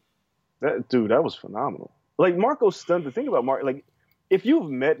be. That was phenomenal. Like, Marco's stunt, the thing about Marco, like, if you've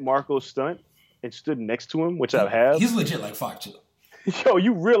met Marco's stunt and stood next to him, which I have. He's legit like 5'2". Yo,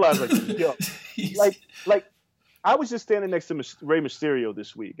 you realize, like, like, I was just standing next to Rey Mysterio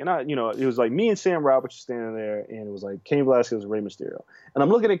this week. And it was like me and Sam Roberts standing there, and it was like Cain Velasquez and Rey Mysterio. And I'm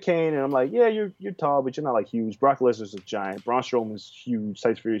looking at Cain, and I'm like, yeah, you're tall, but you're not, like, huge. Brock Lesnar's a giant. Braun Strowman's huge.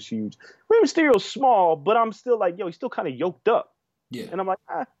 Tyson Fury's huge. Rey Mysterio's small, but I'm still like, yo, he's still kind of yoked up. Yeah. And I'm like,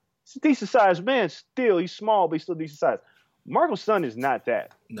 he's a decent-sized man still. He's small, but he's still decent-sized. Marco's son is not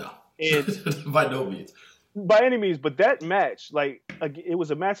that. No. And by no means. By any means, but that match, like, it was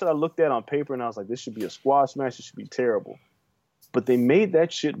a match that I looked at on paper, and I was like, this should be a squash match. It should be terrible. But they made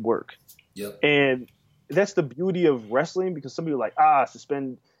that shit work. Yep. And that's the beauty of wrestling, because some people are like,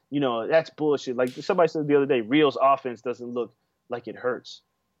 suspend, that's bullshit. Like somebody said the other day, Rio's offense doesn't look like it hurts.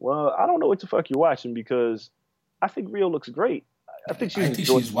 Well, I don't know what the fuck you're watching, because I think Rio looks great. I think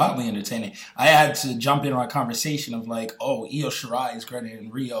she's wildly entertaining. I had to jump in on a conversation of like, Io Shirai is greater than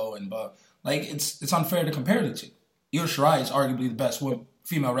Rio, and like it's unfair to compare the two. Io Shirai is arguably the best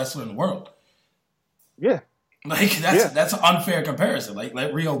female wrestler in the world. Yeah, like that's an unfair comparison. Like,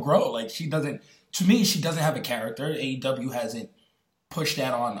 let Rio grow. Like, she doesn't have a character. AEW hasn't pushed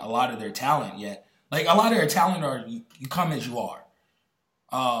that on a lot of their talent yet. Like, a lot of their talent are you come as you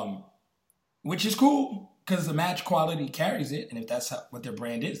are, which is cool. because the match quality carries it, and if that's what their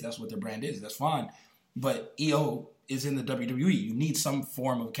brand is, that's what their brand is. That's fine. But Io is in the WWE. You need some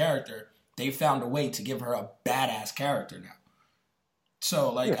form of character. They found a way to give her a badass character now.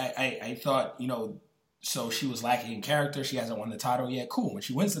 So, like, yeah. I thought, you know, so she was lacking in character. She hasn't won the title yet. Cool. When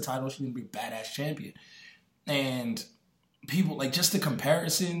she wins the title, she's going to be a badass champion. And people, like, just the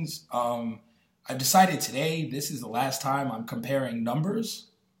comparisons, I've decided today this is the last time I'm comparing numbers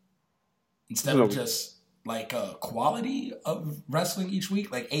instead of just, like, quality of wrestling each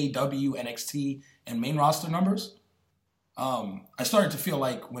week, like AEW, NXT, and main roster numbers. I started to feel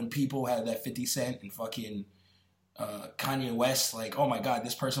like when people had that 50 Cent and fucking Kanye West, like, oh my God,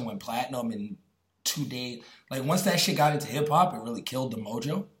 this person went platinum in 2 days. Like, once that shit got into hip-hop, it really killed the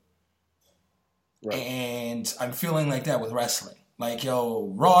mojo. Right. And I'm feeling like that with wrestling. Like,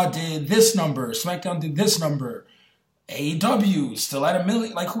 yo, Raw did this number, SmackDown did this number, AEW still at 1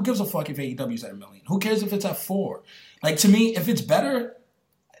 million. Like, who gives a fuck if AEW's at 1 million? Who cares if it's at 4? Like, to me, if it's better,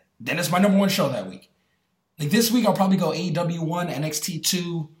 then it's my number one show that week. Like, this week, I'll probably go AEW 1, NXT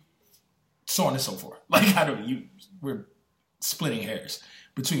 2, so on and so forth. Like, we're splitting hairs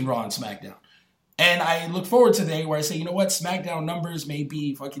between Raw and SmackDown. And I look forward to the day where I say, you know what, SmackDown numbers may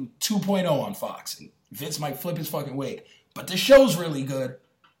be fucking 2.0 on Fox. And Vince might flip his fucking wig. But the show's really good.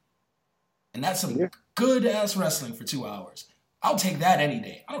 And that's some good-ass wrestling for 2 hours. I'll take that any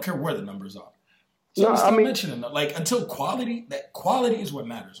day. I don't care where the numbers are. So I'm still mentioning them. Like, until quality, that quality is what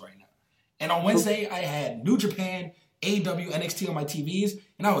matters right now. And on Wednesday, I had New Japan, AEW, NXT on my TVs,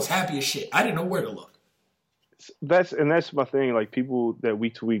 and I was happy as shit. I didn't know where to look. That's my thing. Like, people that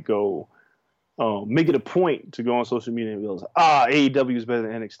week to week go, make it a point to go on social media and be like, AEW is better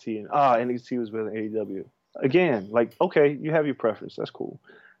than NXT, and NXT was better than AEW. Again, like, okay, you have your preference. That's cool.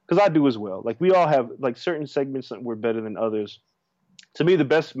 Because I do as well. Like, we all have, like, certain segments that were better than others. To me, the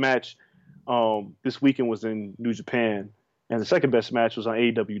best match this weekend was in New Japan, and the second best match was on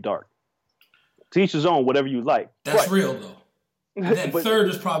AEW Dark. To each his own, whatever you like. That's real, though. And then third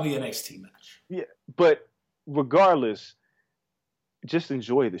is probably an NXT match. Yeah, but regardless, just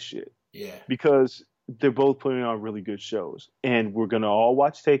enjoy the shit. Yeah. Because they're both putting on really good shows. And we're going to all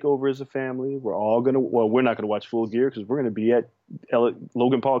watch TakeOver as a family. We're all going to, we're not going to watch Full Gear because we're going to be at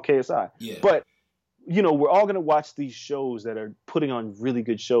Logan Paul KSI. Yeah. But, you know, we're all going to watch these shows that are putting on really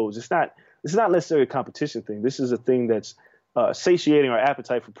good shows. It's not necessarily a competition thing. This is a thing that's satiating our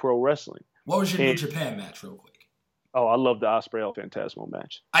appetite for pro wrestling. What was your New Japan match, real quick? Oh, I love the Ospreay El Phantasmo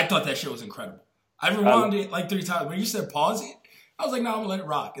match. I thought that shit was incredible. I rewound it like 3 times. When you said pause it, I was like, no, I'm going to let it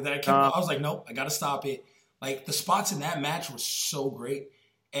rock. And then I was like, nope, I got to stop it. Like, the spots in that match were so great.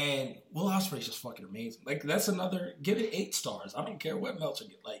 And Will Ospreay's just fucking amazing. Like, that's another, give it 8 stars. I don't care what Meltzer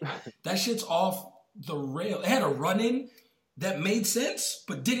get. Like, that shit's off the rail. It had a run-in that made sense,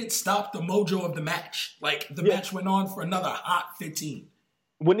 but didn't stop the mojo of the match. Like, the match went on for another hot 15.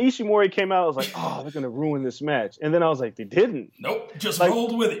 When Ishimori came out, I was like, oh, they're going to ruin this match. And then I was like, they didn't. Nope, just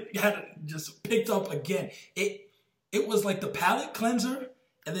rolled with it. You had to just picked up again. It was like the palate cleanser,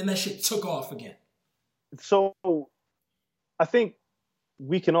 and then that shit took off again. So I think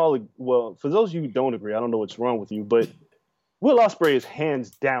we can all, well, for those of you who don't agree, I don't know what's wrong with you, but Will Ospreay is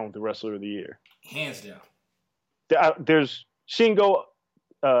hands down the wrestler of the year. Hands down. There's Shingo,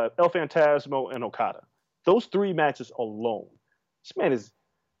 El Phantasmo, and Okada. Those 3 matches alone. This man is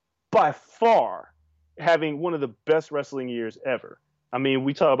by far having one of the best wrestling years ever. I mean,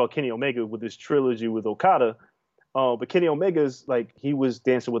 we talk about Kenny Omega with this trilogy with Okada, but Kenny Omega's like, he was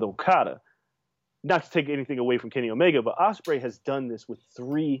dancing with Okada. Not to take anything away from Kenny Omega, but Ospreay has done this with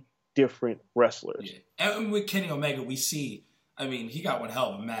 3 different wrestlers. Yeah. And with Kenny Omega, we see, I mean, he got one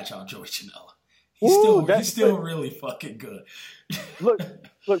hell of a match on Joey Janela. He's still really fucking good. Look,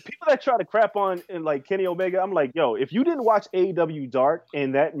 people that try to crap on and like Kenny Omega, I'm like, yo, if you didn't watch AEW Dark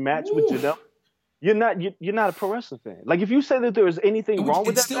and that match with Janela, you're not a pro wrestling fan. Like, if you say that there was anything wrong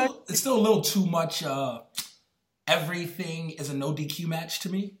with that match, it's still a little too much. Everything is a no DQ match to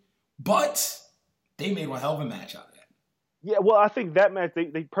me, but they made one hell of a match out of that. Yeah, well, I think that match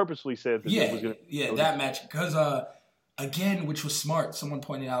they purposely said that it was going to. That match because again, which was smart. Someone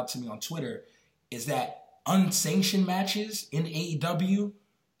pointed out to me on Twitter. Is that unsanctioned matches in AEW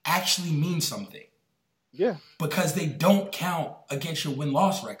actually mean something. Yeah. Because they don't count against your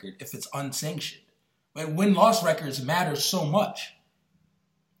win-loss record if it's unsanctioned. But win-loss records matter so much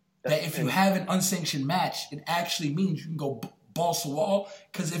that if you have an unsanctioned match, it actually means you can go balls to wall,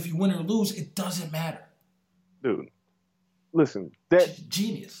 because if you win or lose, it doesn't matter. Dude, listen. That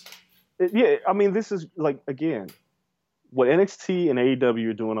genius. I mean, this is like, again, what NXT and AEW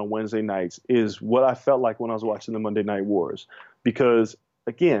are doing on Wednesday nights is what I felt like when I was watching the Monday Night Wars. Because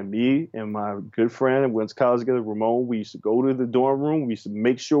again, me and my good friend and went to college together, Ramon, we used to go to the dorm room. We used to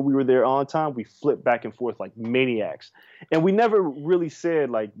make sure we were there on time. We flipped back and forth like maniacs. And we never really said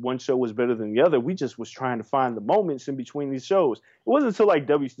like one show was better than the other. We just was trying to find the moments in between these shows. It wasn't until like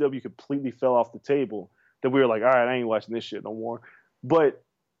WCW completely fell off the table that we were like, all right, I ain't watching this shit no more. But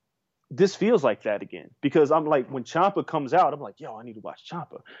this feels like that again, because I'm like, when Ciampa comes out, I'm like, yo, I need to watch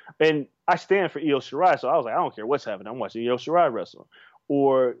Ciampa. And I stand for Io Shirai, so I was like, I don't care what's happening. I'm watching Io Shirai wrestle.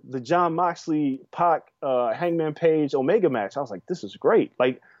 Or the Jon Moxley, Pac, Hangman Page, Omega match. I was like, this is great.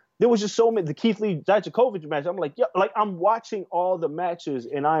 Like, there was just so many. The Keith Lee, Dijakovic match. I'm like, yeah, like I'm watching all the matches,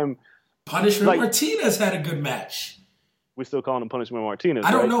 and I'm Punishment like, Martinez had a good match. We're still calling him Punishment Martinez.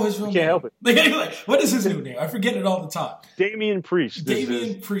 I don't right? know his real name. Can't help it. Like, what is his new name? I forget it all the time. Damian Priest.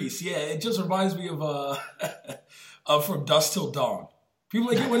 Priest. Yeah, it just reminds me of From Dusk Till Dawn. People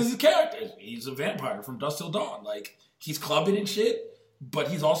are like, what is his character? He's a vampire from Dusk Till Dawn. Like, he's clubbing and shit, but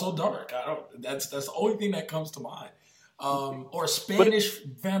he's also dark. That's the only thing that comes to mind. Or Spanish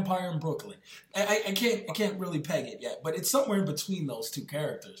vampire in Brooklyn. I can't really peg it yet, but it's somewhere in between those two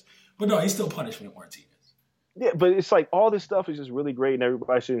characters. But no, he's still Punishment Martinez. Yeah, but it's like all this stuff is just really great and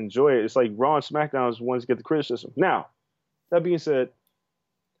everybody should enjoy it. It's like Raw and SmackDown is the ones that get the criticism. Now, that being said,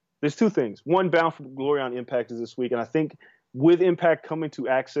 there's two things. One, Bound for Glory on Impact is this week, and I think with Impact coming to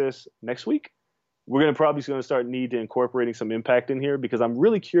Access next week, we're going to start need to incorporating some Impact in here, because I'm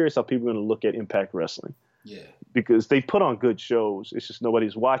really curious how people are going to look at Impact Wrestling. Yeah. Because they put on good shows. It's just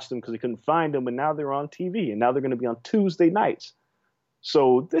nobody's watched them because they couldn't find them, and now they're on TV, and now they're going to be on Tuesday nights.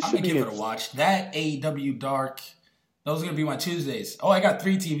 So this should be give it a watch. That AEW Dark, those are going to be my Tuesdays. Oh, I got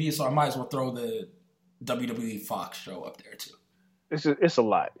 3 TVs, so I might as well throw the WWE Fox show up there too. It's a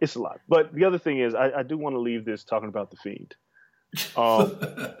lot. It's a lot. But the other thing is, I do want to leave this talking about The Fiend.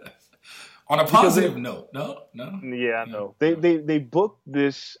 On a positive note, no. Yeah, I know. They booked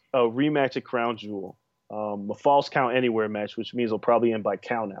this rematch at Crown Jewel, a Falls Count Anywhere match, which means it'll probably end by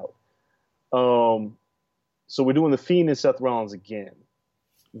count out. So we're doing The Fiend and Seth Rollins again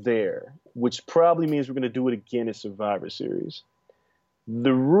there, which probably means we're going to do it again at Survivor Series.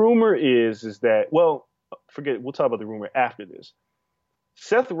 The rumor is that, well, forget, we'll talk about the rumor after this.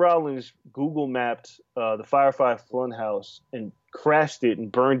 Seth Rollins Google mapped the Firefly Funhouse and crashed it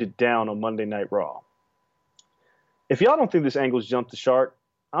and burned it down on Monday Night Raw. If y'all don't think this angle's jumped the shark,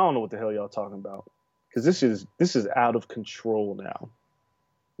 I don't know what the hell y'all talking about, because this is out of control now.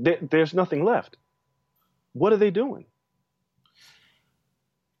 There's nothing left. What are they doing?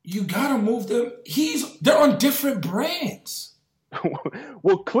 You gotta move them. They're on different brands.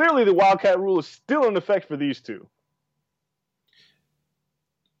 Well, clearly the Wildcat rule is still in effect for these two.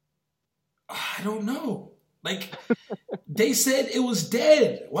 I don't know. Like, they said it was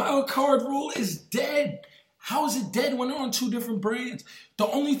dead. Wild card rule is dead. How is it dead when they're on 2 different brands? The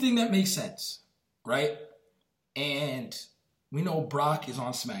only thing that makes sense, right? And we know Brock is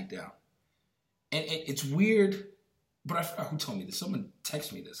on SmackDown. And it's weird, but I forgot who told me this. Someone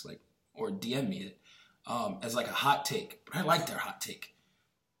texted me this, like, or DM me it as like a hot take. But I like their hot take.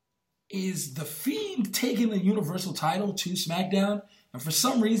 Is The Fiend taking the Universal title to SmackDown, and for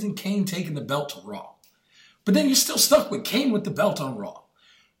some reason Kane taking the belt to Raw? But then you're still stuck with Kane with the belt on Raw.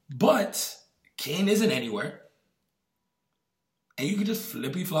 But Kane isn't anywhere. And you can just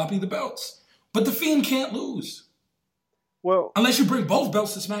flippy-floppy the belts. But The Fiend can't lose. Well, unless you bring both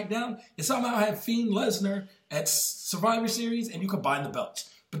belts to SmackDown and somehow have Fiend Lesnar at Survivor Series and you combine the belts.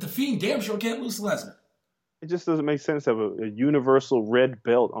 But The Fiend damn sure can't lose to Lesnar. It just doesn't make sense to have a universal red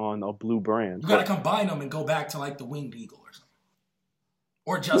belt on a blue brand. You got to combine them and go back to like the Winged Eagle or something.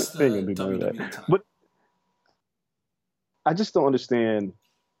 Or just the WWE title. But I just don't understand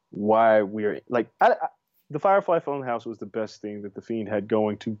why we're like... the Firefly Funhouse was the best thing that The Fiend had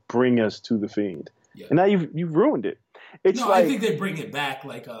going to bring us to The Fiend. Yeah. And now you've ruined it. I think they bring it back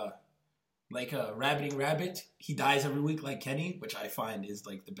like a rabbiting rabbit. He dies every week like Kenny, which I find is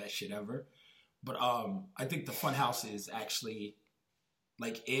like the best shit ever. But I think the Funhouse is actually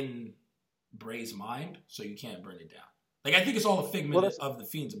like in Bray's mind, so you can't burn it down. Like, I think it's all a figment of the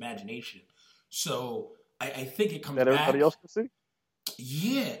Fiend's imagination. So I think it comes back. That everybody else can see?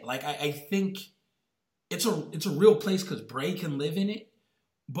 Yeah, like I think it's a real place because Bray can live in it,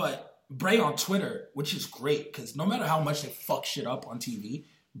 but Bray on Twitter, which is great, because no matter how much they fuck shit up on TV,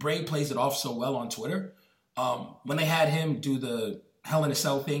 Bray plays it off so well on Twitter. When they had him do the Hell in a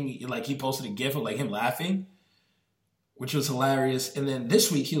Cell thing, like he posted a gif of like him laughing, which was hilarious. And then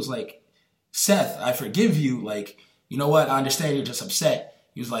this week he was like, Seth, I forgive you. Like, you know what? I understand you're just upset.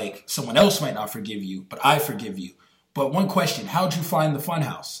 He was like, someone else might not forgive you, but I forgive you. But one question, how'd you find the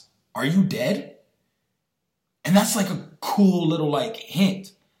Funhouse? Are you dead? And that's like cool little like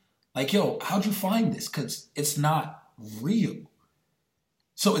hint. Like, yo, how'd you find this? Because it's not real.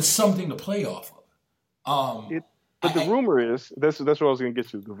 So it's something to play off of. But the rumor is, that's what I was going to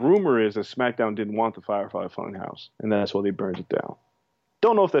get to. The rumor is that SmackDown didn't want the Firefly Funhouse, and that's why they burned it down.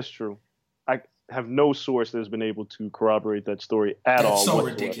 Don't know if that's true. I have no source that has been able to corroborate that story at all. It's so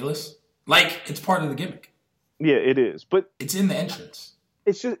ridiculous. Like, it's part of the gimmick. Yeah, it is. But it's in the entrance.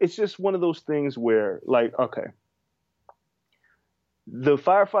 It's just one of those things where, like, okay, the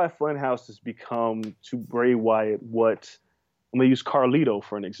Firefly Funhouse has become to Bray Wyatt what, I'm going to use Carlito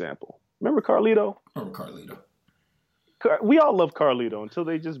for an example. Remember Carlito? Remember Carlito. We all love Carlito until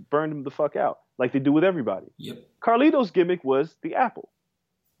they just burned him the fuck out, like they do with everybody. Yep. Carlito's gimmick was the apple.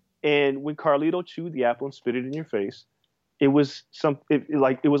 And when Carlito chewed the apple and spit it in your face, it was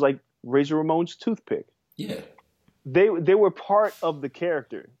like Razor Ramon's toothpick. Yeah. They were part of the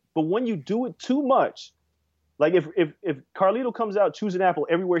character. But when you do it too much, like if Carlito comes out, chews an apple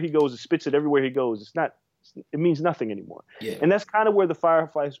everywhere he goes, and spits it everywhere he goes, it means nothing anymore. Yeah. And that's kind of where the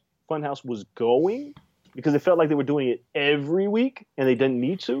Firefly Funhouse was going, because it felt like they were doing it every week and they didn't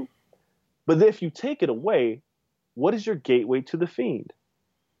need to. But if you take it away, what is your gateway to the Fiend?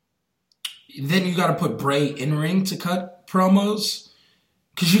 Then you got to put Bray in ring to cut promos,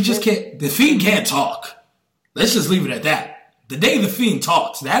 because you just can't. The Fiend can't talk. Let's just leave it at that. The day the Fiend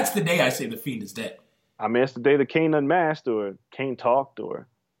talks, that's the day I say the Fiend is dead. I mean, it's the day that Kane unmasked or Kane talked or.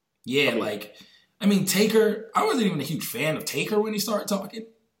 Yeah, Taker. I wasn't even a huge fan of Taker when he started talking.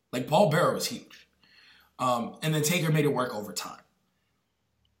 Like, Paul Bearer was huge. And then Taker made it work over time.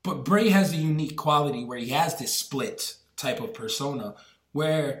 But Bray has a unique quality where he has this split type of persona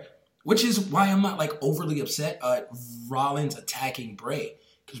which is why I'm not like overly upset at Rollins attacking Bray.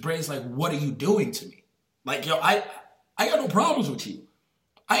 Because Bray's like, what are you doing to me? Like, yo, I got no problems with you.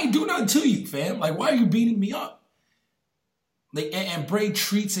 I ain't do nothing to you, fam. Like, why are you beating me up? Like, and Bray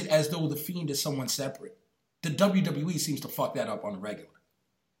treats it as though the Fiend is someone separate. The WWE seems to fuck that up on the regular.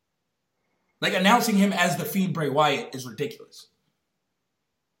 Like, announcing him as the Fiend Bray Wyatt is ridiculous.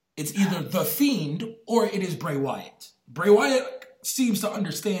 It's either the Fiend or it is Bray Wyatt. Bray Wyatt seems to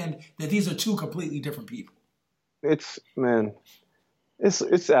understand that these are two completely different people. It's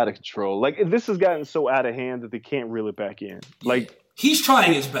out of control. Like, this has gotten so out of hand that they can't reel it back in. Like, he's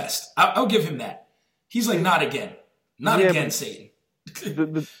trying his best. I'll give him that. He's like, not again. Not again, Satan.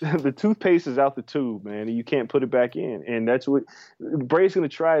 The toothpaste is out the tube, man, and you can't put it back in. And that's what Bray's going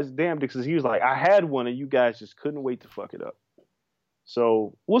to try his damnedest, because he was like, I had one, and you guys just couldn't wait to fuck it up.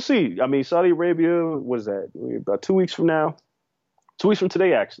 So we'll see. I mean, Saudi Arabia, what is that? About 2 weeks from now? 2 weeks from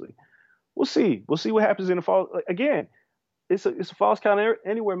today, actually. We'll see. We'll see what happens in the fall. Again, it's a Falls Count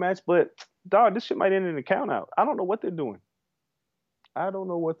Anywhere match, but dog, this shit might end in a count out. I don't know what they're doing.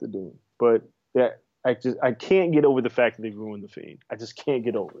 But yeah, I can't get over the fact that they ruined the Fiend. I just can't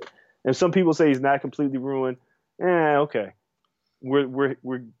get over it. And some people say he's not completely ruined. Okay.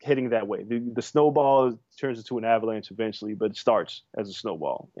 We're heading that way. The snowball turns into an avalanche eventually, but it starts as a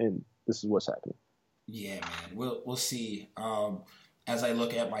snowball, and this is what's happening. Yeah, man. We'll see. As I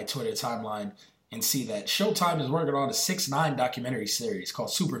look at my Twitter timeline and see that Showtime is working on a 6-9 documentary series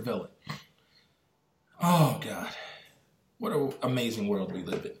called Super Villain. Oh God, what an amazing world we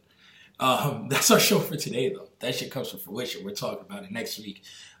live in. That's our show for today, though. That shit comes to fruition. We're talking about it next week.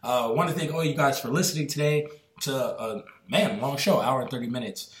 I want to thank all you guys for listening today to a long show, hour and 30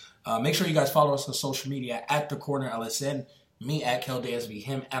 minutes. Make sure you guys follow us on social media at The Corner LSN, me at Kel Dansby,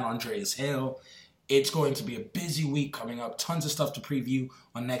 him at Andreas Hale. It's going to be a busy week coming up. Tons of stuff to preview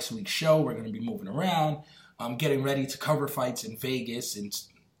on next week's show. We're going to be moving around. Getting ready to cover fights in Vegas and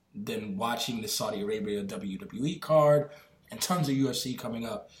then watching the Saudi Arabia WWE card and tons of UFC coming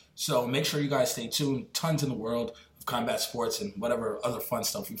up. So make sure you guys stay tuned. Tons in the world of combat sports and whatever other fun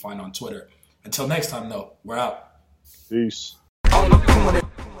stuff you find on Twitter. Until next time, though, we're out. Peace.